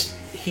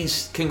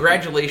 He's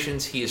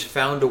congratulations, he has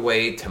found a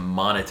way to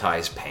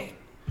monetize pain.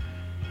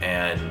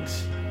 And...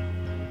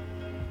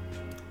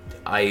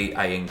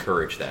 I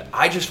encourage that.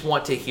 I just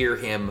want to hear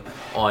him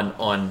on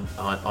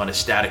a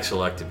Static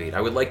Selecta beat.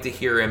 I would like to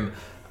hear him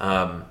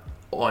on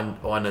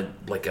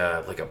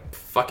a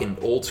fucking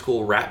old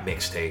school rap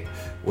mixtape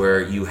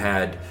where you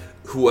had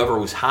whoever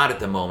was hot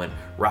at the moment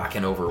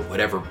rocking over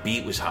whatever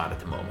beat was hot at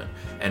the moment,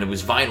 and it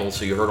was vinyl,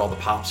 so you heard all the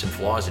pops and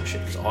flaws and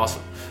shit. It was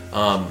awesome.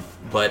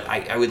 But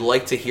I would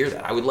like to hear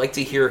that. I would like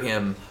to hear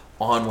him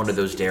on one of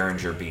those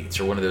Derringer beats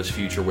or one of those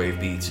Future Wave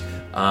beats.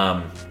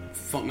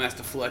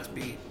 Funkmaster Flex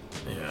beat.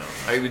 Yeah,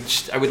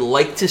 I would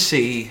like to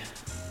see.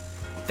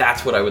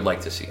 That's what I would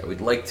like to see. I would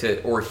like to,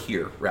 or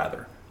hear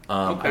rather.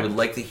 Okay. I would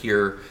like to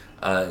hear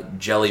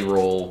Jelly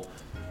Roll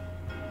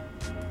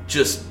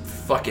just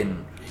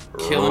fucking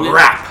killing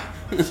rap.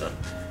 So,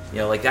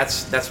 like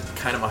that's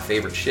kind of my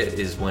favorite shit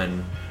is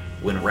when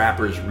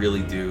rappers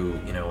really do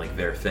like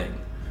their thing.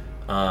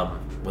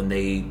 When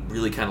they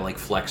really kind of like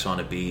flex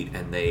on a beat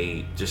and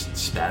they just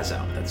spaz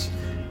out.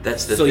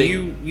 That's the thing. So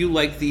you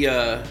like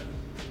the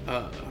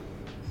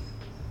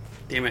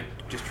damn it,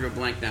 just drew a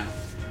blank now.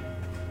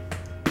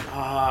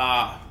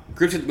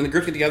 When the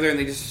groups get together and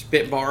they just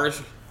spit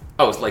bars.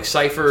 Oh, it's like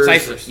ciphers.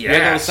 Ciphers. Yes. You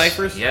like all the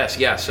ciphers? Yes,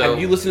 yeah. So have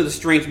you listened to the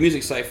Strange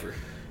Music Cipher?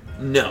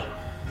 No.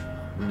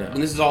 When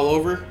this is all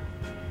over,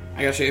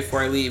 I gotta show you before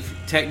I leave.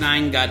 Tech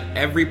Nine got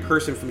every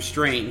person from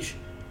Strange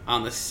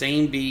on the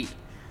same beat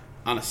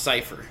on a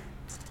cypher.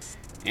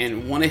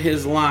 And one of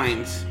his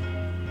lines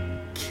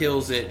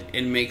kills it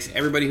and makes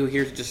everybody who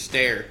hears it just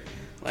stare.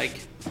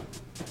 Like,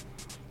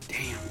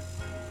 damn.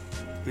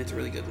 And it's a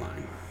really good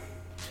line.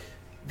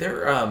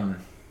 There have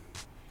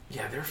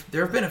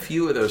been a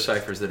few of those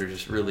ciphers that are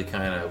just really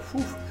kind of.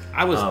 Whew.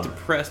 I was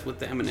depressed with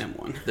the Eminem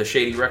one. The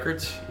Shady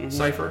Records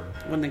cipher.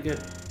 Wasn't it good?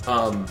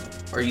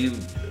 Are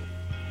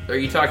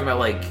you talking about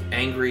like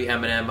Angry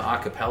Eminem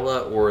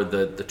acapella, or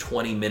the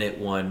 20-minute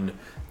one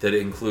that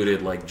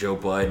included like Joe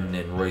Budden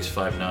and Royce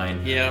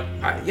 5'9"? Yeah.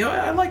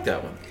 I like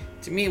that one.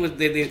 To me, it was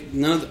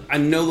I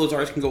know those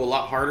artists can go a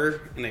lot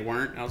harder, and they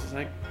weren't. I was just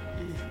like,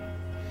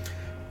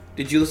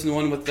 Did you listen to the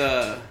one with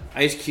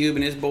Ice Cube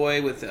and his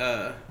boy with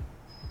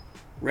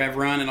Rev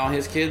Run and all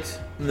his kids?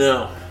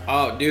 No.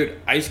 Oh, dude,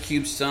 Ice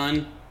Cube's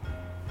son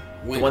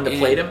went the one that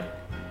played him?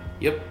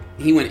 Yep.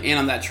 He went in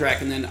on that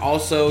track. And then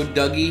also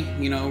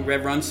Dougie,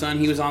 Rev Run's son,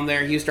 he was on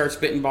there. He started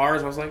spitting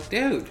bars. I was like,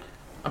 dude.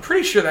 I'm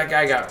pretty sure that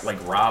guy got like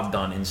robbed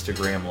on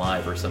Instagram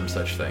Live or some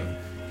such thing.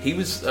 He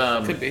was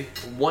could be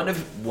one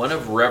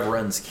of Rev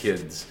Run's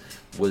kids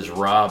was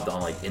robbed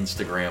on like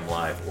Instagram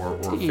Live or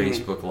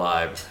Facebook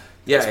Live.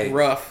 Yeah, it's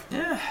rough.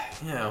 Yeah,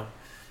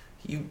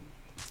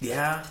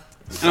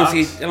 I don't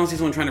see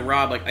someone trying to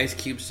rob like Ice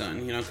Cube's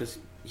son, because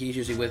he's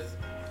usually with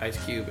Ice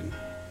Cube and.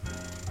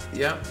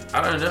 Yeah,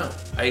 I don't know.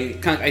 Kind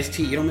of like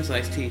Ice-T. You don't miss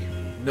Ice-T.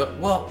 No,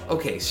 well,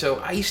 okay. So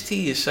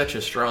Ice-T is such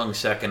a strong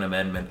Second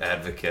Amendment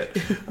advocate.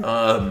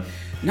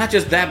 Not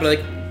just that, but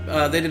like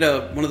they did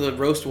one of the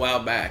roast a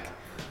while back.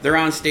 They're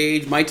on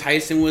stage. Mike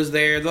Tyson was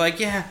there. They're like,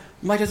 "Yeah,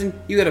 Mike Tyson,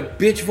 you got a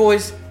bitch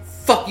voice.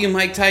 Fuck you,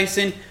 Mike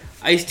Tyson."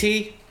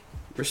 Ice-T,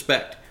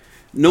 respect.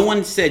 No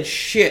one said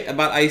shit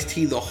about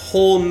Ice-T the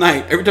whole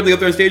night. Every time they go up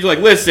there on stage, they're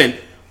like, "Listen,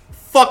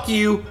 fuck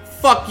you,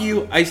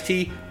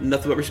 Ice-T.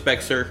 Nothing but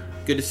respect, sir.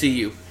 Good to see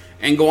you."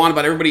 And go on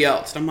about everybody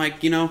else. And I'm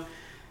like,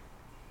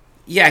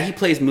 yeah, he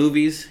plays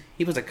movies.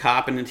 He was a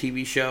cop in a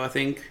TV show, I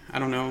think. I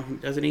don't know,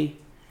 doesn't he?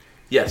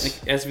 Yes. Like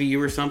SVU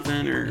or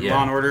something, or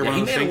Law and Order. Yeah,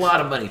 he made a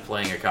lot of money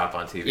playing a cop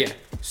on TV. Yeah.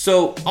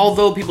 So,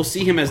 although people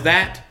see him as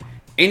that,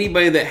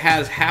 anybody that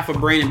has half a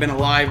brain and been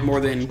alive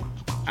more than,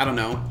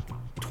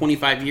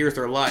 25 years of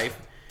their life,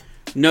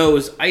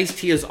 knows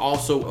Ice-T is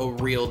also a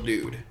real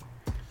dude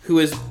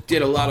who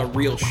did a lot of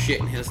real shit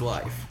in his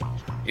life.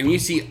 And when you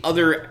see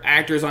other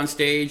actors on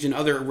stage and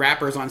other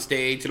rappers on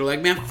stage that are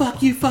like, "Man,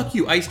 fuck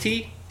you,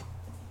 Ice-T,"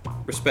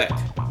 respect.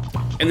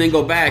 And then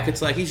go back,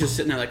 it's like he's just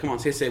sitting there like, "Come on,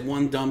 say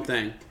one dumb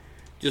thing,"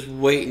 just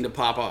waiting to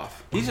pop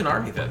off. He's an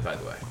Army vet, by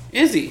the way.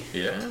 Is he?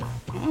 Yeah.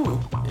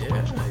 Oh.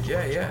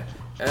 Yeah.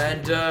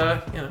 And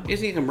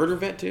isn't he like a murder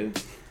vet too?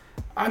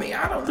 I mean,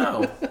 I don't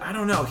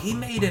know. He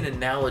made an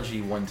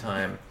analogy one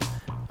time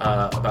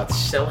about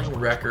selling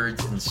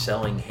records and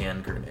selling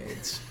hand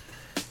grenades,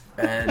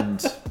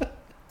 and.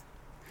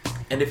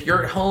 And if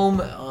you're at home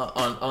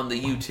on the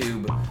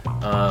YouTube,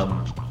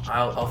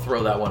 I'll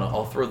throw that one.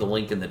 I'll throw the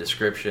link in the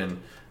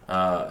description.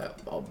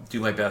 I'll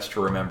do my best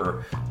to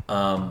remember.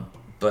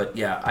 But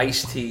yeah,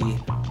 Ice-T,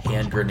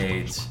 hand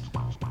grenades,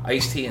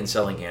 Ice-T and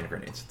selling hand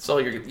grenades. That's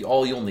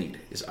all you'll need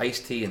is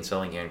Ice-T and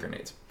selling hand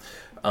grenades.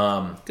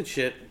 Good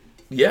shit.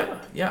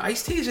 Yeah.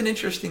 Ice-T is an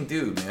interesting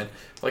dude, man.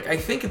 Like I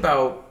think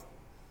about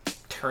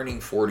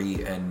turning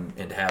 40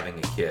 and having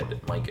a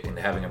kid, and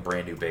having a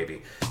brand new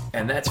baby,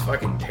 and that's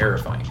fucking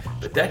terrifying.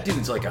 But that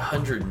dude's like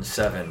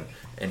 107,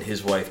 and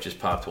his wife just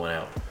popped one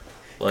out.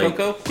 Like,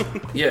 Coco?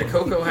 Yeah,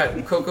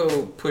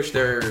 Coco pushed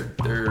their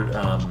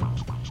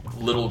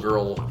little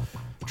girl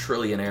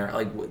trillionaire,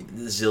 like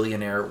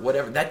zillionaire,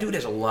 whatever. That dude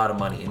has a lot of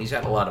money, and he's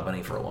had a lot of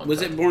money for a long time.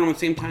 Was it born on the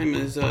same time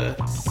as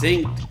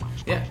Synced?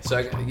 Yeah.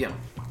 So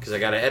because I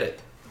got to edit.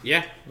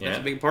 Yeah, that's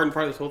a big part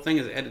of this whole thing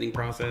is the editing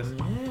process.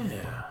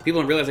 Yeah. People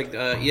don't realize like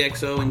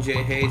EXO and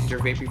Jay Hayes are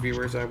vape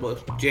reviewers.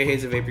 Jay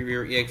Hayes is a vape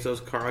reviewer, EXO's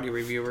car audio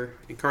reviewer,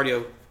 and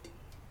cardio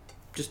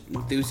just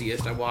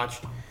enthusiast. I watch.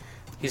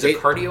 He's a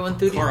cardio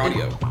enthusiast. Car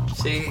audio.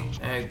 See,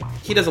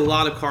 he does a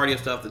lot of cardio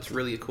stuff that's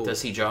really cool.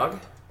 Does he jog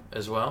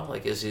as well?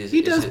 Like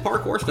he does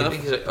parkour stuff.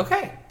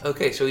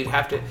 Okay. So he'd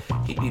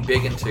be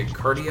big into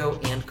cardio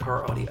and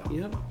car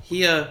audio.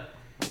 Yep.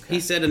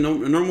 He said a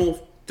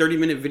normal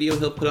 30-minute video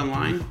he'll put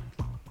online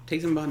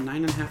takes him about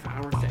 9.5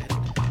 hours to edit.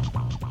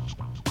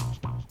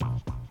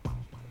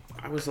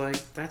 I was like,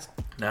 that's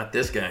not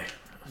this guy.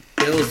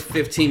 Bill's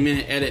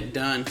 15-minute edit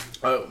done.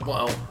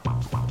 Well,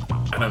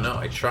 I don't know.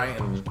 I try,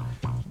 and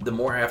the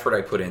more effort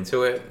I put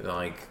into it,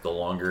 like the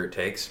longer it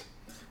takes.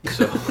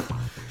 So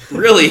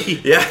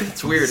really, yeah,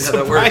 it's weird how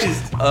that works.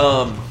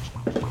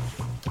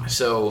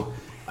 So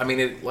I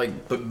mean,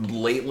 but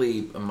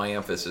lately my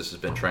emphasis has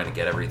been trying to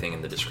get everything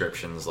in the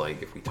descriptions.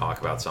 Like if we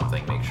talk about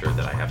something, make sure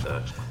that I have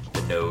the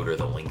note or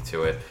the link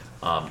to it.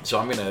 So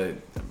I'm gonna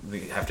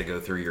have to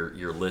go through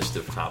your list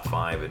of top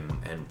 5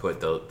 and put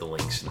the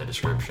links in the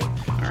description.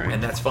 All right.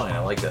 And that's fine. I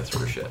like that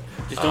sort of shit.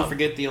 Just don't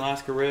forget the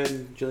Alaska Red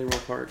and Jelly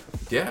Roll Cart.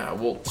 Yeah,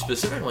 well,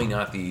 specifically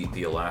not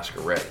the Alaska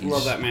Red.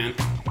 Love that man.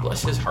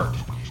 Bless his heart.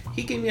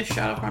 He gave me a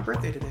shout out for my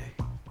birthday today.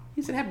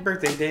 He said, "Happy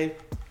birthday, Dave.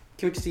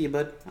 Can't wait to see you,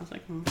 bud." I was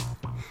like,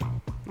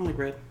 "Oh, I like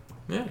red.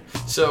 Yeah.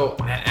 So,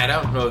 I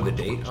don't know the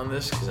date on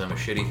this because I'm a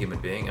shitty human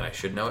being and I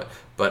should know it.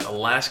 But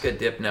Alaska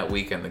DipNet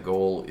Weekend, the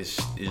goal is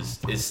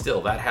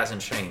still, that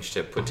hasn't changed,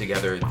 to put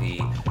together the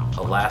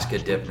Alaska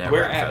DipNet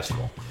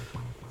Festival.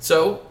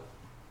 So,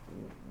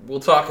 we'll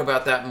talk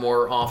about that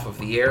more off of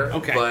the air.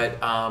 Okay. But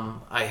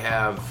I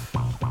have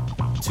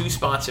 2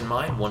 spots in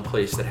mind. One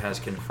place that has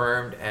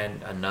confirmed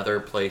and another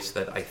place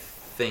that I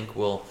think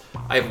will...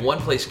 I have one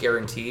place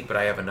guaranteed, but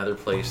I have another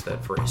place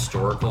that, for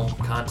historical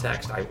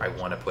context, I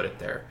want to put it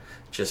there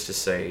just to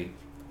say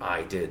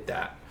I did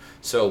that.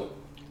 So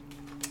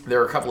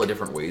there are a couple of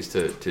different ways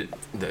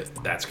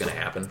that's going to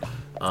happen,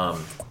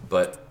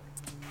 but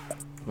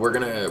we're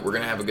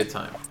gonna have a good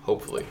time.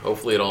 Hopefully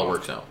it all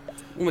works out.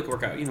 We'll make it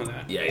work out. You know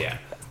that. Yeah.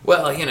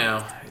 Well,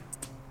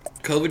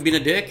 COVID being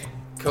a dick.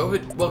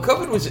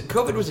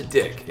 COVID was a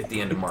dick at the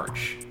end of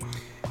March.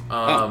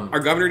 Our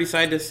governor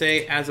decided to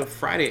say, as of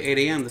Friday, 8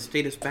 a.m., the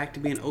state is back to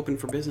being open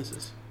for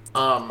businesses.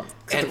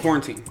 Except the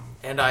quarantine.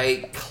 And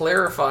I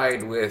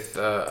clarified with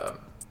a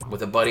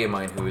buddy of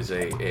mine who is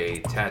a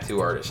tattoo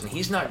artist, and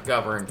he's not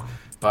governed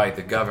by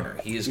the governor.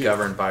 He is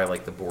governed by,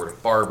 like, the Board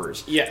of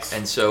Barbers. Yes.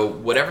 And so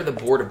whatever the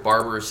Board of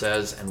Barbers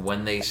says, and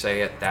when they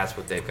say it, that's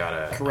what they've got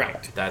to...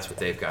 Correct. That's what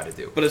they've got to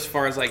do. But as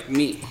far as, like,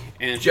 me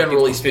and...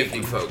 Generally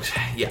speaking, folks,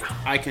 yeah.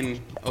 I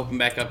can open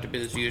back up to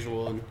business as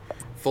usual and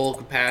full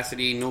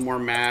capacity, no more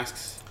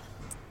masks.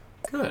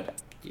 Good.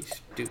 You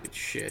stupid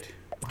shit.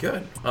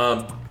 Good.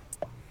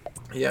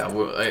 Yeah,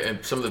 well,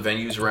 some of the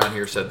venues around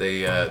here said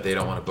they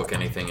don't want to book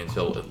anything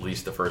until at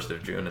least the 1st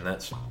of June, and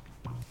that's...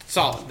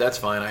 solid. That's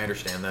fine. I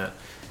understand that.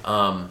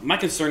 My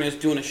concern is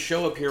doing a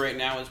show up here right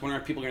now is when are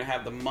people going to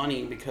have the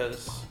money,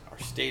 because our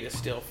state is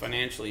still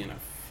financially in a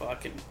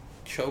fucking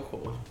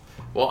chokehold.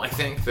 Well, I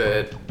think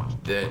that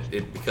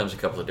it becomes a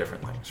couple of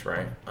different things,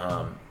 right?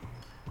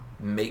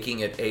 Making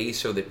it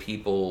so that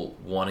people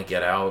want to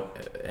get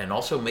out, and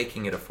also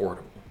making it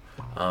affordable.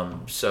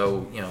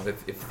 So,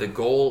 if the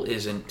goal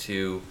isn't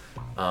to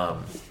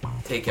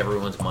take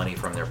everyone's money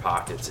from their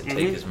pockets and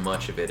take as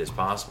much of it as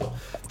possible,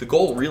 the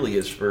goal really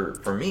is,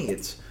 for me,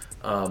 it's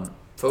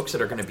folks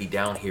that are going to be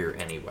down here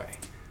anyway.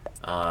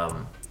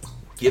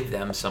 Give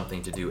them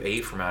something to do,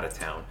 A, from out of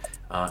town,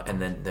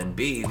 and then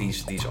B,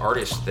 these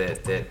artists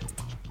that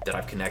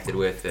I've connected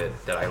with,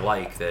 that I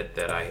like,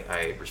 that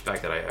I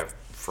respect, that I have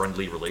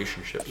friendly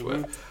relationships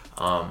with,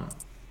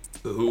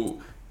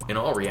 who, in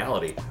all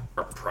reality,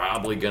 are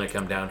probably going to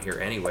come down here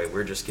anyway.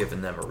 We're just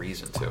giving them a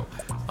reason to.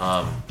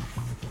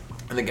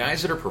 And the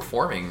guys that are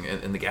performing,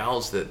 and the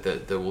gals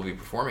that will be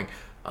performing,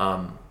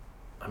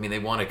 they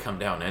want to come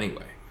down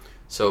anyway.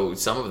 So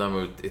some of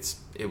them,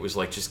 it was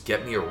like, just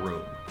get me a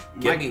room.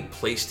 Get me a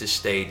place to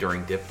stay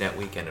during DipNet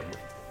Weekend.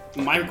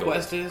 My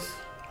request is,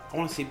 I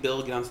want to see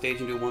Bill get on stage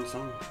and do one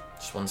song.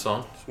 Just one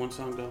song? Just one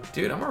song, Bill.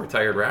 Dude, I'm a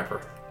retired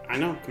rapper. I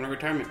know, come to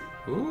retirement.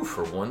 Ooh,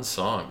 for one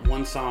song.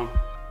 One song.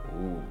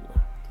 Ooh.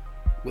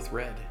 With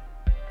red.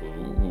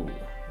 Ooh.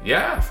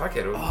 Yeah, fuck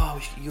it. Oh,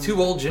 2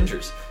 old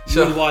gingers.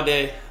 So,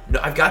 Wade. No,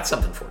 I've got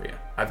something for you.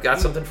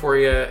 Something for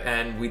you,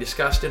 and we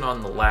discussed it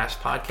on the last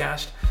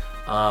podcast.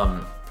 I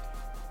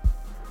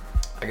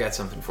got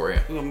something for you.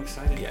 Ooh, I'm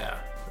excited. Yeah.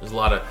 There's a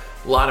lot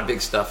of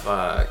big stuff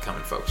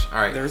coming, folks. All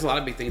right. There's a lot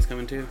of big things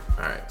coming, too.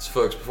 All right. So,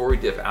 folks, before we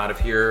dip out of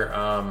here,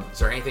 is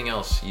there anything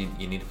else you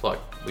need to plug?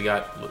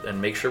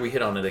 And make sure we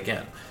hit on it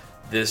again.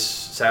 This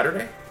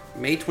Saturday?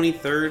 May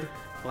 23rd,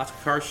 Alaska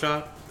Car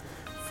Shop,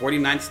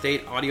 49th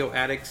State Audio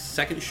Addicts'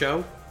 second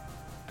show.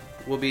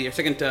 Will be our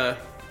second, I don't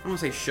want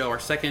to say show, our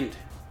second...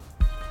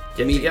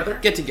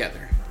 Get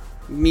together.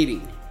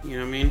 Meeting. You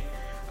know what I mean?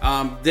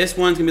 This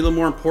one's going to be a little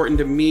more important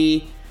to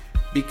me,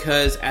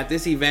 because at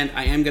this event,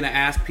 I am going to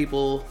ask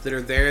people that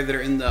are there, that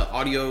are in the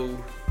audio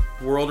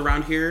world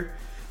around here.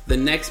 The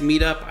next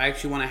meetup, I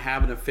actually want to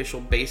have an official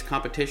bass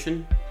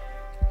competition.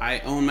 I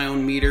own my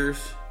own meters.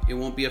 It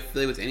won't be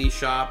affiliated with any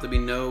shop. There'll be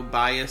no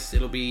bias.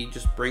 It'll be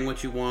just bring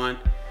what you want.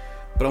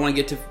 But I want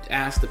to get to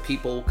ask the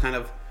people kind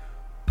of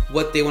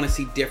what they want to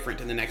see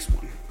different in the next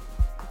one.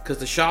 Because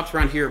the shops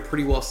around here are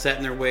pretty well set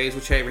in their ways,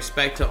 which I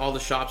respect to all the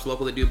shops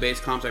local that do bass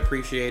comps. I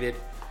appreciate it.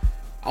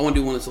 I want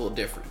to do one that's a little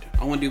different.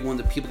 I want to do one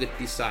that people get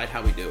to decide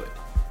how we do it.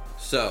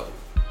 So,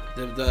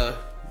 the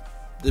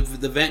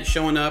event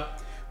showing up,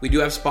 we do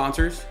have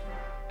sponsors.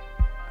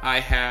 I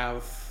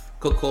have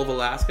Coca-Cola of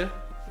Alaska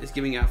is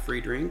giving out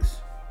free drinks.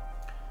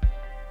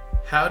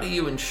 How do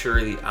you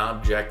ensure the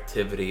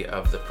objectivity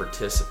of the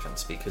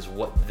participants? Because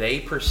what they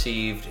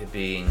perceived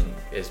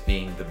as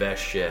being the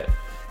best shit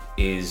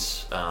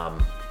is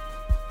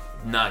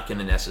not going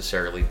to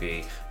necessarily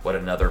be what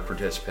another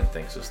participant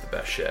thinks is the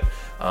best shit.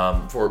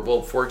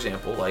 For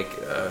example, like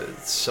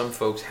some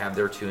folks have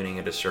their tuning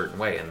in a certain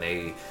way, and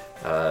they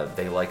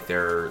like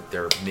their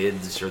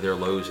mids or their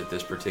lows at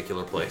this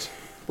particular place.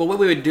 Well, what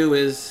we would do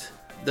is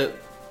the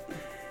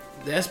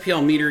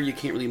SPL meter you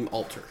can't really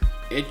alter.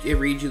 It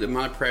reads you the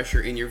amount of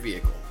pressure in your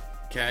vehicle.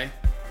 Okay,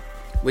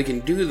 we can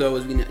do though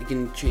is we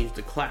can change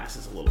the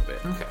classes a little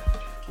bit. Okay.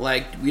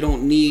 Like, we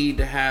don't need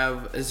to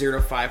have a 0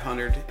 to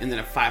 500 and then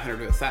a 500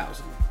 to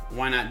 1,000.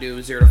 Why not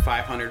do 0 to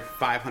 500,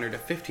 500 to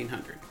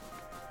 1500?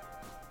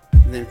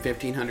 And then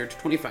 1500 to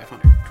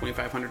 2500,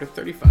 2500 to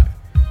 35,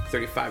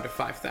 35 to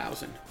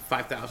 5000,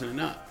 5000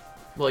 and up.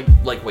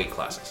 Like weight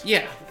classes.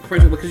 Yeah, for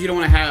example, because you don't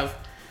want to have,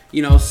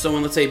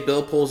 someone, let's say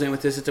Bill pulls in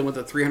with this system with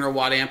a 300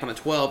 watt amp on a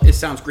 12. It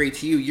sounds great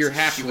to you. You're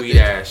happy with it. Sweet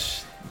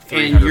ass.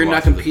 And you're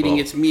not competing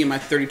against me and my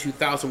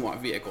 32,000 watt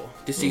vehicle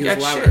to see who's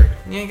louder. Shit.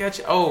 Yeah, you got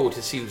you. Oh,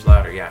 to see who's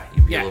louder. Yeah,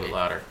 you'd be a little bit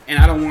louder. And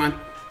I don't want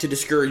to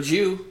discourage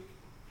you,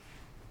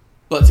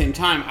 but at the same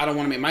time, I don't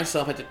want to make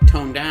myself have to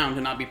tone down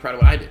to not be proud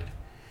of what I did.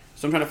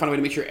 So I'm trying to find a way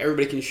to make sure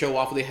everybody can show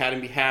off what they had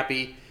and be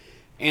happy.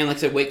 And like I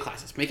said, weight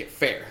classes, make it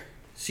fair.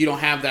 So you don't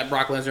have that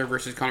Brock Lesnar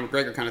versus Conor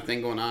McGregor kind of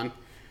thing going on.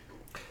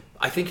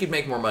 I think you'd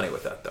make more money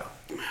with that, though.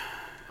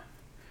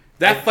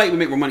 That fight would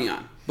make more money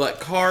on.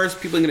 But cars,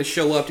 people are going to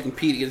show up to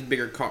compete against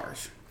bigger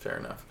cars. Fair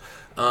enough.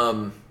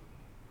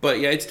 But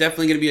yeah, it's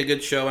definitely going to be a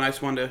good show, and I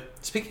just wanted to...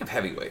 Speaking of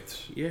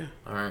heavyweights. Yeah.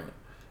 All right.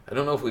 I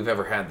don't know if we've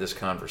ever had this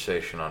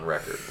conversation on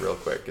record, real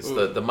quick. It's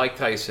the Mike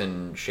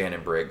Tyson,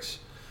 Shannon Briggs.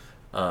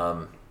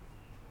 How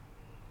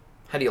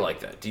do you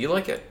like that? Do you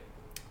like it?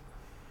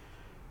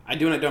 I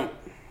do and I don't.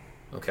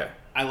 Okay.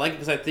 I like it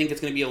because I think it's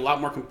going to be a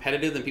lot more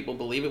competitive than people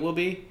believe it will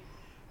be.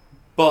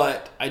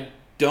 But I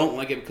don't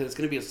like it because it's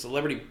going to be a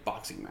celebrity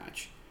boxing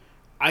match.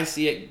 I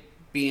see it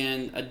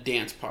being a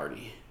dance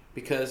party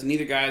because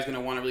neither guy is going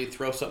to want to really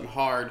throw something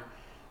hard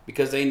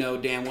because they know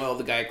damn well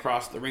the guy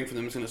across the ring from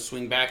them is going to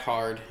swing back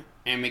hard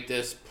and make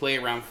this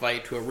play-around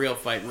fight to a real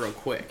fight real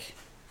quick.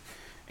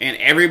 And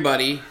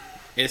everybody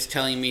is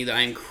telling me that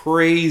I'm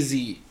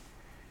crazy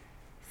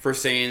for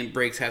saying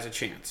Briggs has a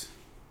chance.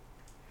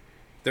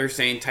 They're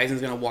saying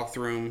Tyson's going to walk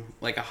through him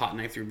like a hot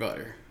knife through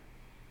butter.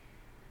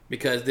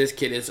 Because this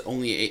kid is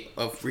only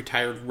a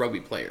retired rugby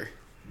player.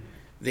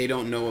 They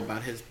don't know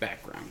about his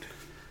background.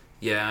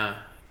 Yeah,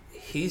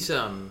 he's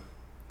a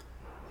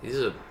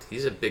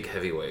big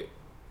heavyweight.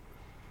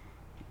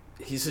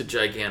 He's a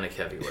gigantic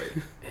heavyweight,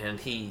 and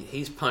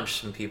he's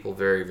punched some people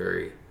very,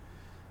 very,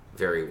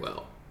 very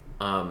well.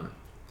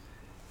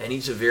 And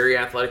he's a very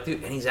athletic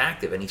dude, and he's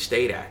active, and he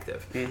stayed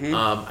active. Mm-hmm.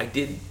 I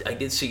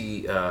did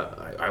see.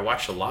 I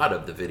watched a lot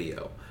of the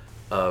video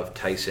of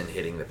Tyson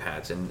hitting the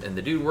pads, and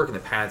the dude working the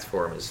pads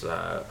for him is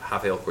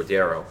Rafael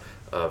Cordero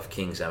of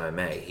King's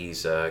MMA.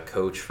 He's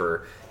coached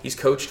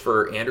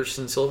for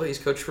Anderson Silva. He's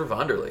coached for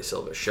Wanderlei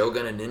Silva,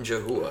 Shogun and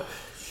Ninja Hua.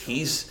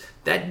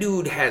 That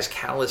dude has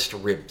calloused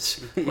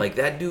ribs. Like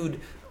that dude.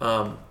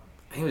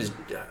 He was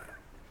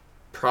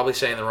probably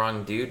saying the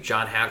wrong dude.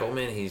 John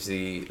Hagelman. He's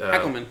the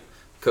Hagelman.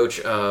 Coach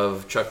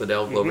of Chuck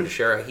Liddell, Glover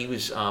Teixeira. He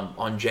was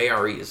on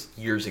JRE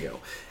years ago,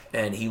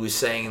 and he was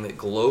saying that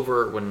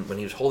Glover, when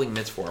he was holding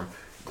mitts for him,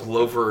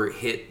 Glover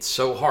hit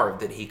so hard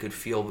that he could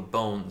feel the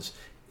bones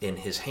in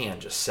his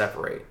hand just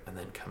separate and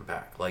then come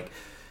back. Like,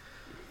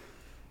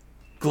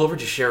 Glover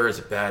Teixeira is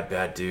a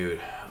bad dude.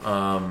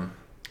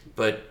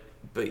 But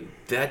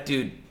that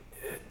dude,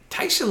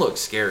 Tyson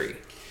looks scary.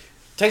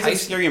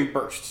 Tyson's scary in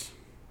bursts.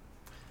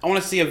 I want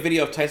to see a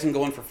video of Tyson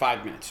going for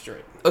 5 minutes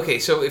straight. Okay,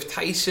 so if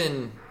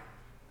Tyson,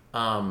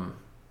 I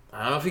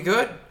don't know if he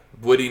could.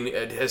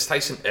 Has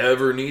Tyson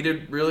ever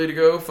needed really to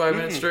go 5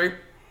 minutes straight?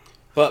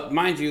 But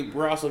mind you,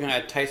 we're also looking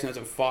at Tyson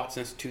hasn't fought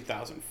since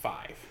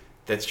 2005.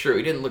 That's true.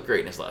 He didn't look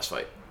great in his last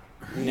fight.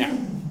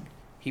 No.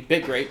 He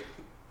bit great.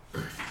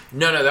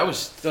 No, that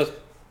was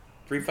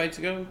 3 fights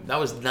ago? That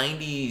was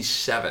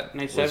 97.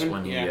 97?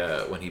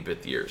 Was when he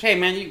bit the ears. Hey,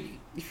 man,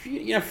 if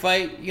you in a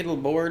fight, you get a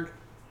little bored.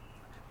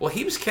 Well,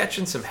 he was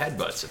catching some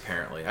headbutts,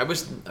 apparently. I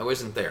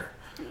wasn't there.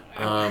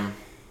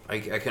 I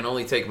can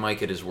only take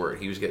Mike at his word.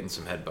 He was getting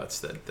some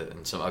headbutts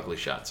and some ugly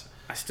shots.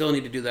 I still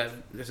need to do that.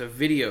 There's a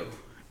video.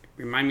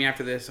 Remind me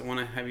after this. I want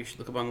to have you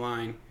look up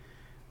online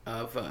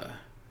of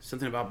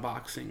something about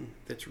boxing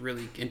that's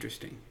really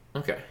interesting.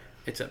 Okay.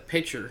 It's a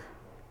picture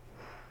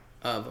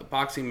of a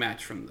boxing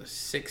match from the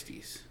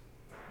 60s.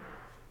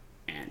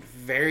 And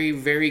very,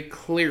 very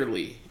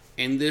clearly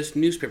in this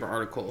newspaper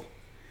article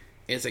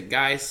is a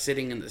guy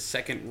sitting in the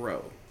second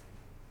row.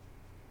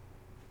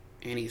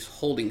 And he's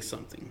holding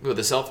something. With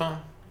a cell phone?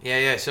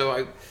 Yeah.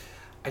 So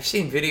I've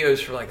seen videos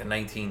from like the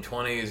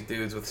 1920s,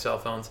 dudes with cell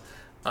phones.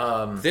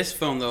 This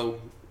phone, though,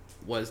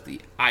 was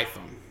the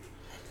iPhone.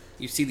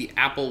 You see the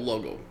Apple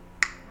logo.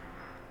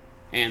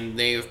 And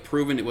they have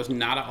proven it was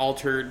not an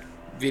altered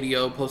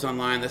video posted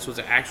online. This was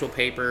an actual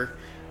paper.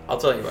 I'll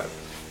tell you what.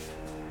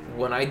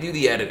 When I do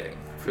the editing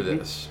for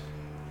this,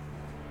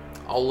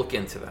 I'll look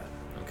into that.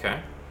 Okay?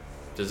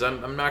 Because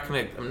I'm not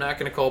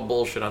gonna call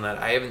bullshit on that.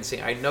 I haven't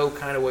seen. I know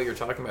kind of what you're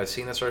talking about. I've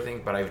seen that sort of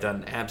thing, but I've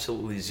done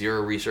absolutely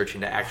zero research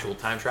into actual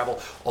time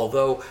travel.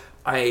 Although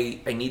I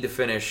need to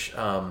finish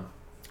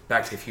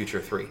Back to the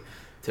Future 3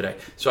 today.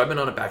 So I've been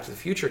on a Back to the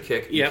Future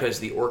kick because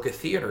the Orca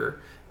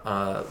Theater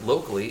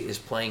locally is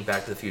playing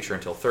Back to the Future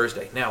until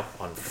Thursday. Now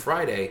on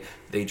Friday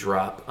they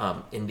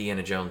drop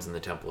Indiana Jones and the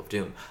Temple of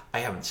Doom. I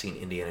haven't seen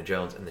Indiana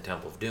Jones and the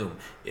Temple of Doom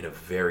in a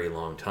very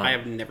long time. I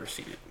have never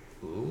seen it.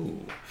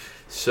 Ooh,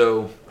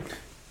 so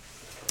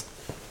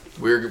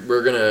we're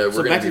gonna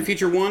Back to the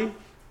Future 1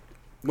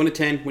 to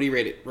 10. What do you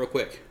rate it, real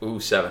quick? Ooh,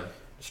 7.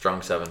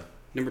 Strong 7.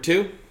 Number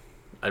 2?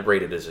 I'd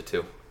rate it as a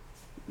 2.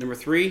 Number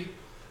 3?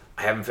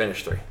 I haven't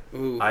finished 3.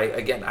 Ooh.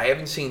 I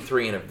haven't seen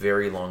 3 in a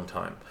very long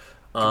time.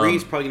 3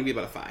 is probably going to be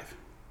about a 5.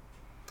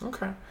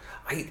 Okay.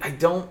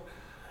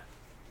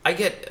 I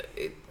get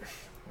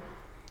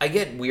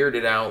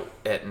weirded out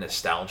at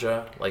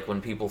nostalgia, like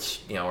when people,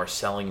 are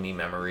selling me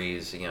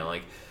memories,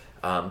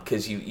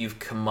 because you've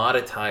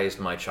commoditized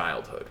my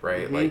childhood,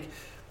 right? Mm-hmm. Like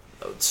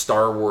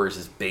Star Wars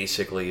is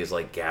basically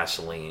like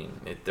gasoline.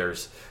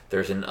 There's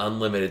an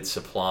unlimited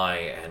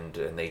supply, and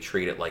they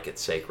treat it like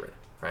it's sacred,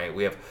 right?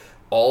 We have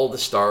all the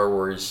Star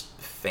Wars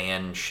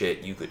fan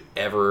shit you could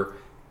ever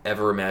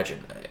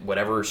imagine.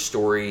 Whatever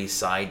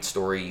side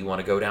story you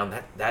want to go down,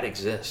 that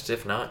exists.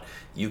 If not,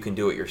 you can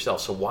do it yourself.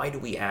 So why do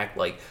we act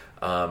like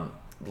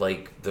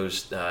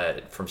those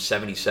from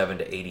 77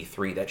 to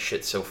 83? That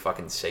shit's so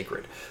fucking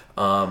sacred.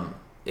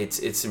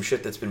 It's some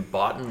shit that's been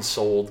bought and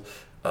sold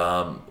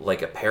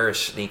like a pair of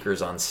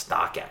sneakers on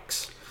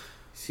StockX.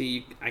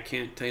 See, I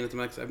can't tell you nothing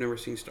about it 'cause I've never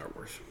seen Star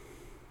Wars.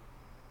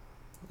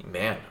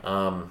 Man,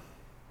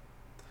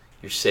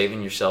 you're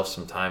saving yourself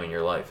some time in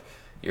your life.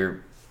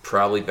 You're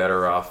probably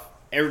better off.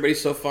 Everybody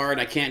so far, and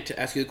I can't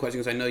ask you the question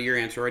because I know your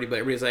answer already, but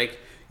everybody's like,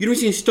 you never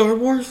seen Star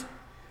Wars?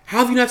 How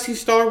have you not seen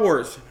Star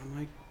Wars? And I'm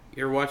like,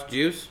 you ever watch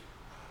Juice?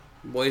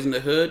 Boys in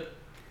the Hood?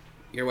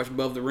 You ever watch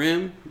Above the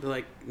Rim? They're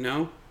like,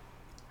 no.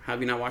 How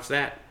have you not watched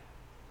that?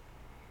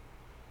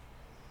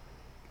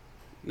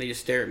 And they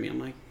just stare at me. I'm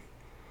like,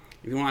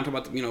 if you want to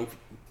talk about,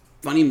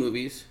 funny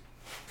movies,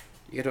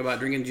 you got to talk about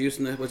drinking juice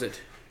in the, was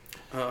it?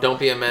 Don't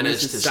be a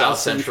menace to South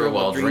Central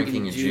while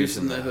drinking your juice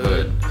in the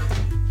hood.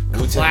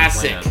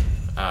 Classic.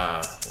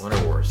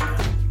 Winter Wars.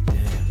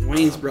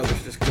 Wayne's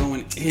Brothers just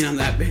going in on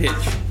that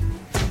bitch.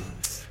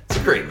 It's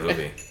a great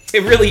movie.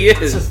 It really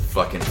is. It's a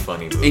fucking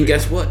funny movie. And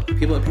guess what?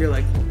 People up here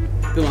like,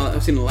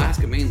 I've seen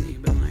Alaska mainly,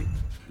 but I'm like,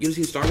 you haven't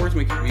seen Star Wars? I'm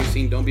like, have you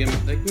seen Don't Be a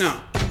Menace? Like,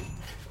 no.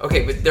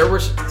 Okay, but there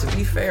was, to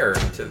be fair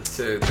to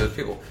those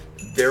people,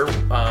 there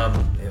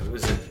it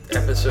was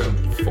episode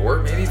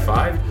 4, maybe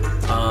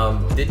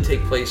 5, did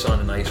take place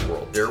on an ice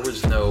world. There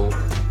was no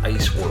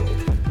ice world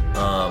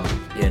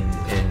in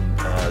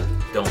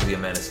Don't Be a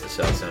Menace to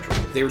South Central.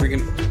 They were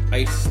drinking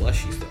ice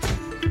slushies though.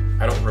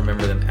 I don't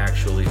remember them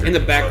actually drinking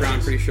in the background. slushies.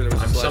 I'm pretty sure there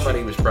was a slushie.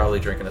 Somebody was probably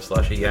drinking a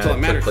slushie. Yeah, That's all that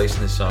it matters. took place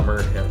in the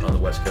summer on the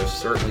West Coast.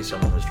 Certainly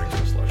someone was drinking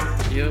a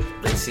slushie. Yep.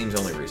 It seems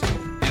only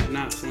reasonable. If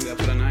not, someone got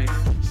put on ice.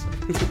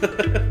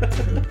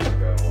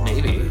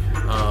 Maybe.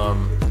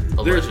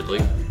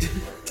 Allegedly.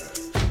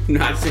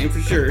 Not saying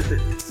for sure.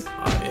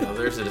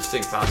 There's a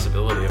distinct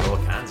possibility of all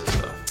kinds of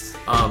stuff.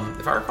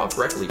 If I recall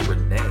correctly,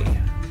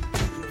 Renee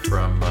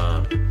from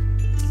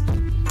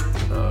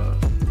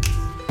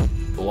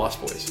The Lost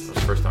Boys. That was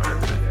the first time I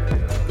heard Renee.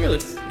 Really?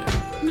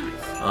 Yeah.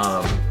 Nice.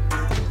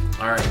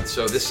 All right,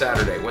 so this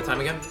Saturday, what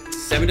time again?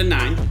 7 to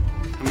 9.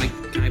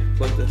 Can I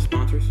plug the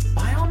sponsors?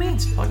 By all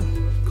means, plug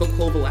them.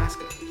 Coca-Cola of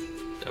Alaska.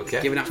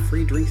 Okay. Giving out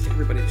free drinks to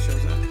everybody that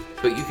shows up.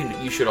 But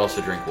you should also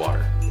drink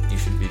water. You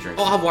should be drinking.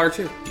 Oh, I'll have water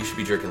too. You should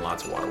be drinking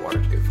lots of water.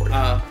 Water's good for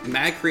you.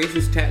 Mad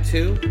Creations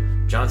Tattoo.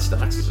 John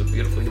Stocks is a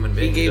beautiful human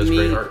being. He gave does me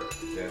great art.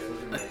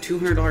 A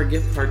 $200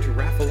 gift card to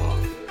raffle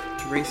off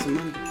to raise some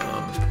money.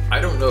 I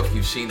don't know if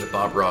you've seen the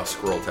Bob Ross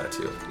squirrel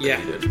tattoo. Yeah,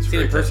 you did. It's a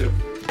seen it in great person.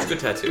 tattoo. It's a good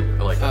tattoo.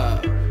 I like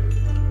that.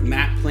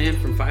 Matt Plant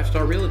from 5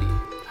 Star Realty.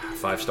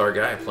 5-star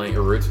guy. Plant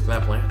your roots with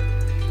Matt Plant.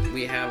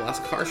 We have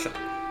Alaska Car Shop.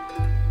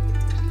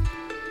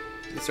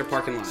 It's their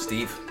parking lot.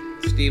 Steve's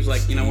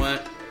like, you know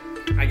what?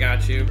 I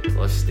got you.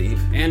 Plus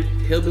Steve. And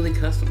Hillbilly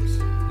Customs,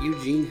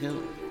 Eugene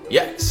Hill.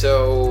 Yeah,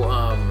 so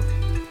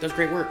does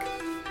great work.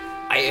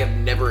 I have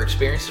never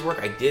experienced his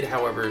work. I did,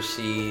 however,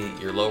 see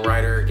your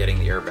lowrider getting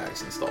the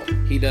airbags installed.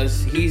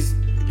 He's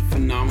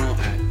phenomenal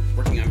at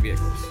working on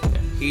vehicles. Yeah.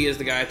 He is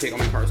the guy I take all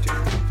my cars to.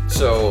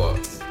 So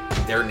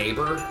their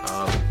neighbor,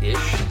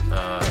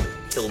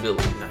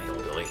 Hillbilly, not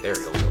Hillbilly, they're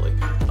Hillbilly.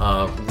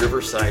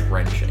 Riverside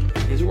Wrenching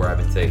is where I've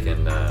been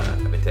taking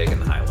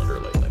the Highlander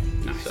lately.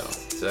 Nice.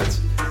 So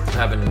that's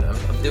I'm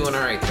doing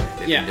all right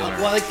there. Yeah,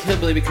 well, I like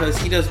Hillbilly because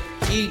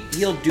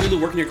he'll do the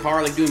work in your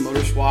car, like doing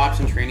motor swaps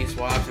and tranny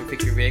swaps and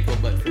fix your vehicle.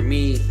 But for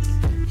me,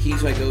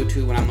 he's who I go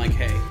to when I'm like,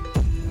 hey,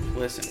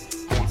 listen,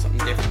 I want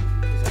something different.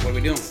 He's like, what are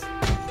we doing?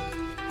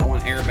 I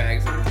want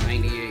airbags on a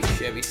 98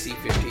 Chevy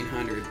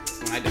C1500.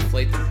 When I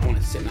deflate them, I want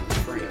it sitting on the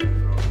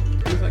frame.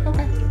 He's like,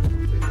 okay,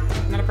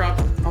 not a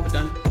problem. I'll have it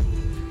done.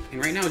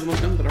 And right now, he's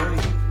almost done with it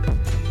already.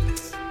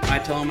 I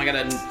tell him I got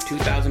a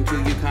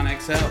 2002 Yukon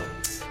XL.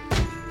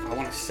 I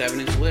want a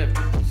 7-inch lift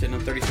sitting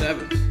on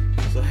 37s.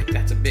 He's like,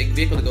 that's a big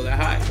vehicle to go that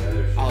high.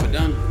 I'll have it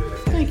done.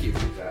 Thank you.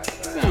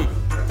 Boom.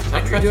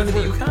 Are you doing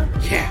the Yukon?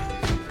 Yeah.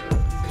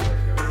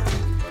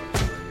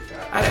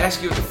 I'd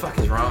ask you what the fuck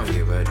is wrong with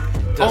you, but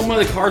all my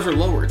other cars are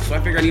lowered, so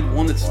I figure I need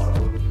one that's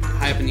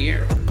high up in the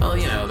air.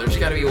 Well, there's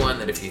got to be one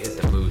that if you hit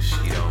the moose,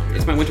 you don't.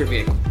 It's my winter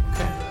vehicle.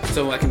 Okay.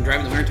 So I can drive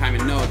in the wintertime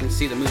and know I can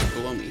see the moose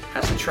below me.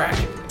 How's the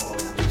traction?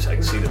 So I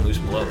can see the moose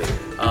below me.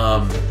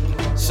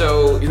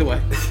 So either way.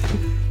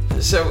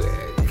 So,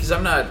 because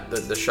I'm not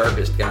the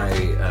sharpest guy,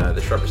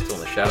 the sharpest tool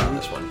in the shadow on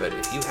this one, but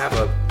if you have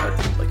a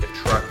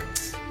truck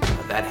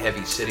that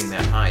heavy sitting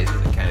that high,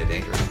 isn't it kind of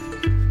dangerous?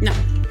 No,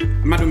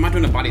 I'm not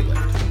doing a body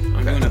lift.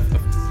 I'm doing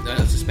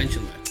a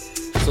suspension lift,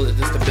 so that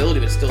the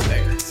stability is still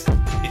there. It's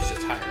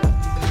just higher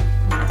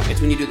up. It's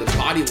when you do the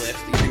body lift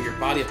that you bring your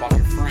body up off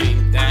your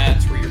frame.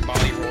 That's where your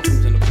body roll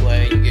comes into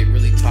play. You get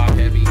really top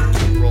heavy. You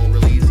can roll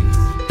really easy.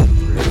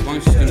 But as long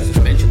as you're doing a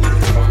suspension lift,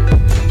 you're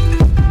fine.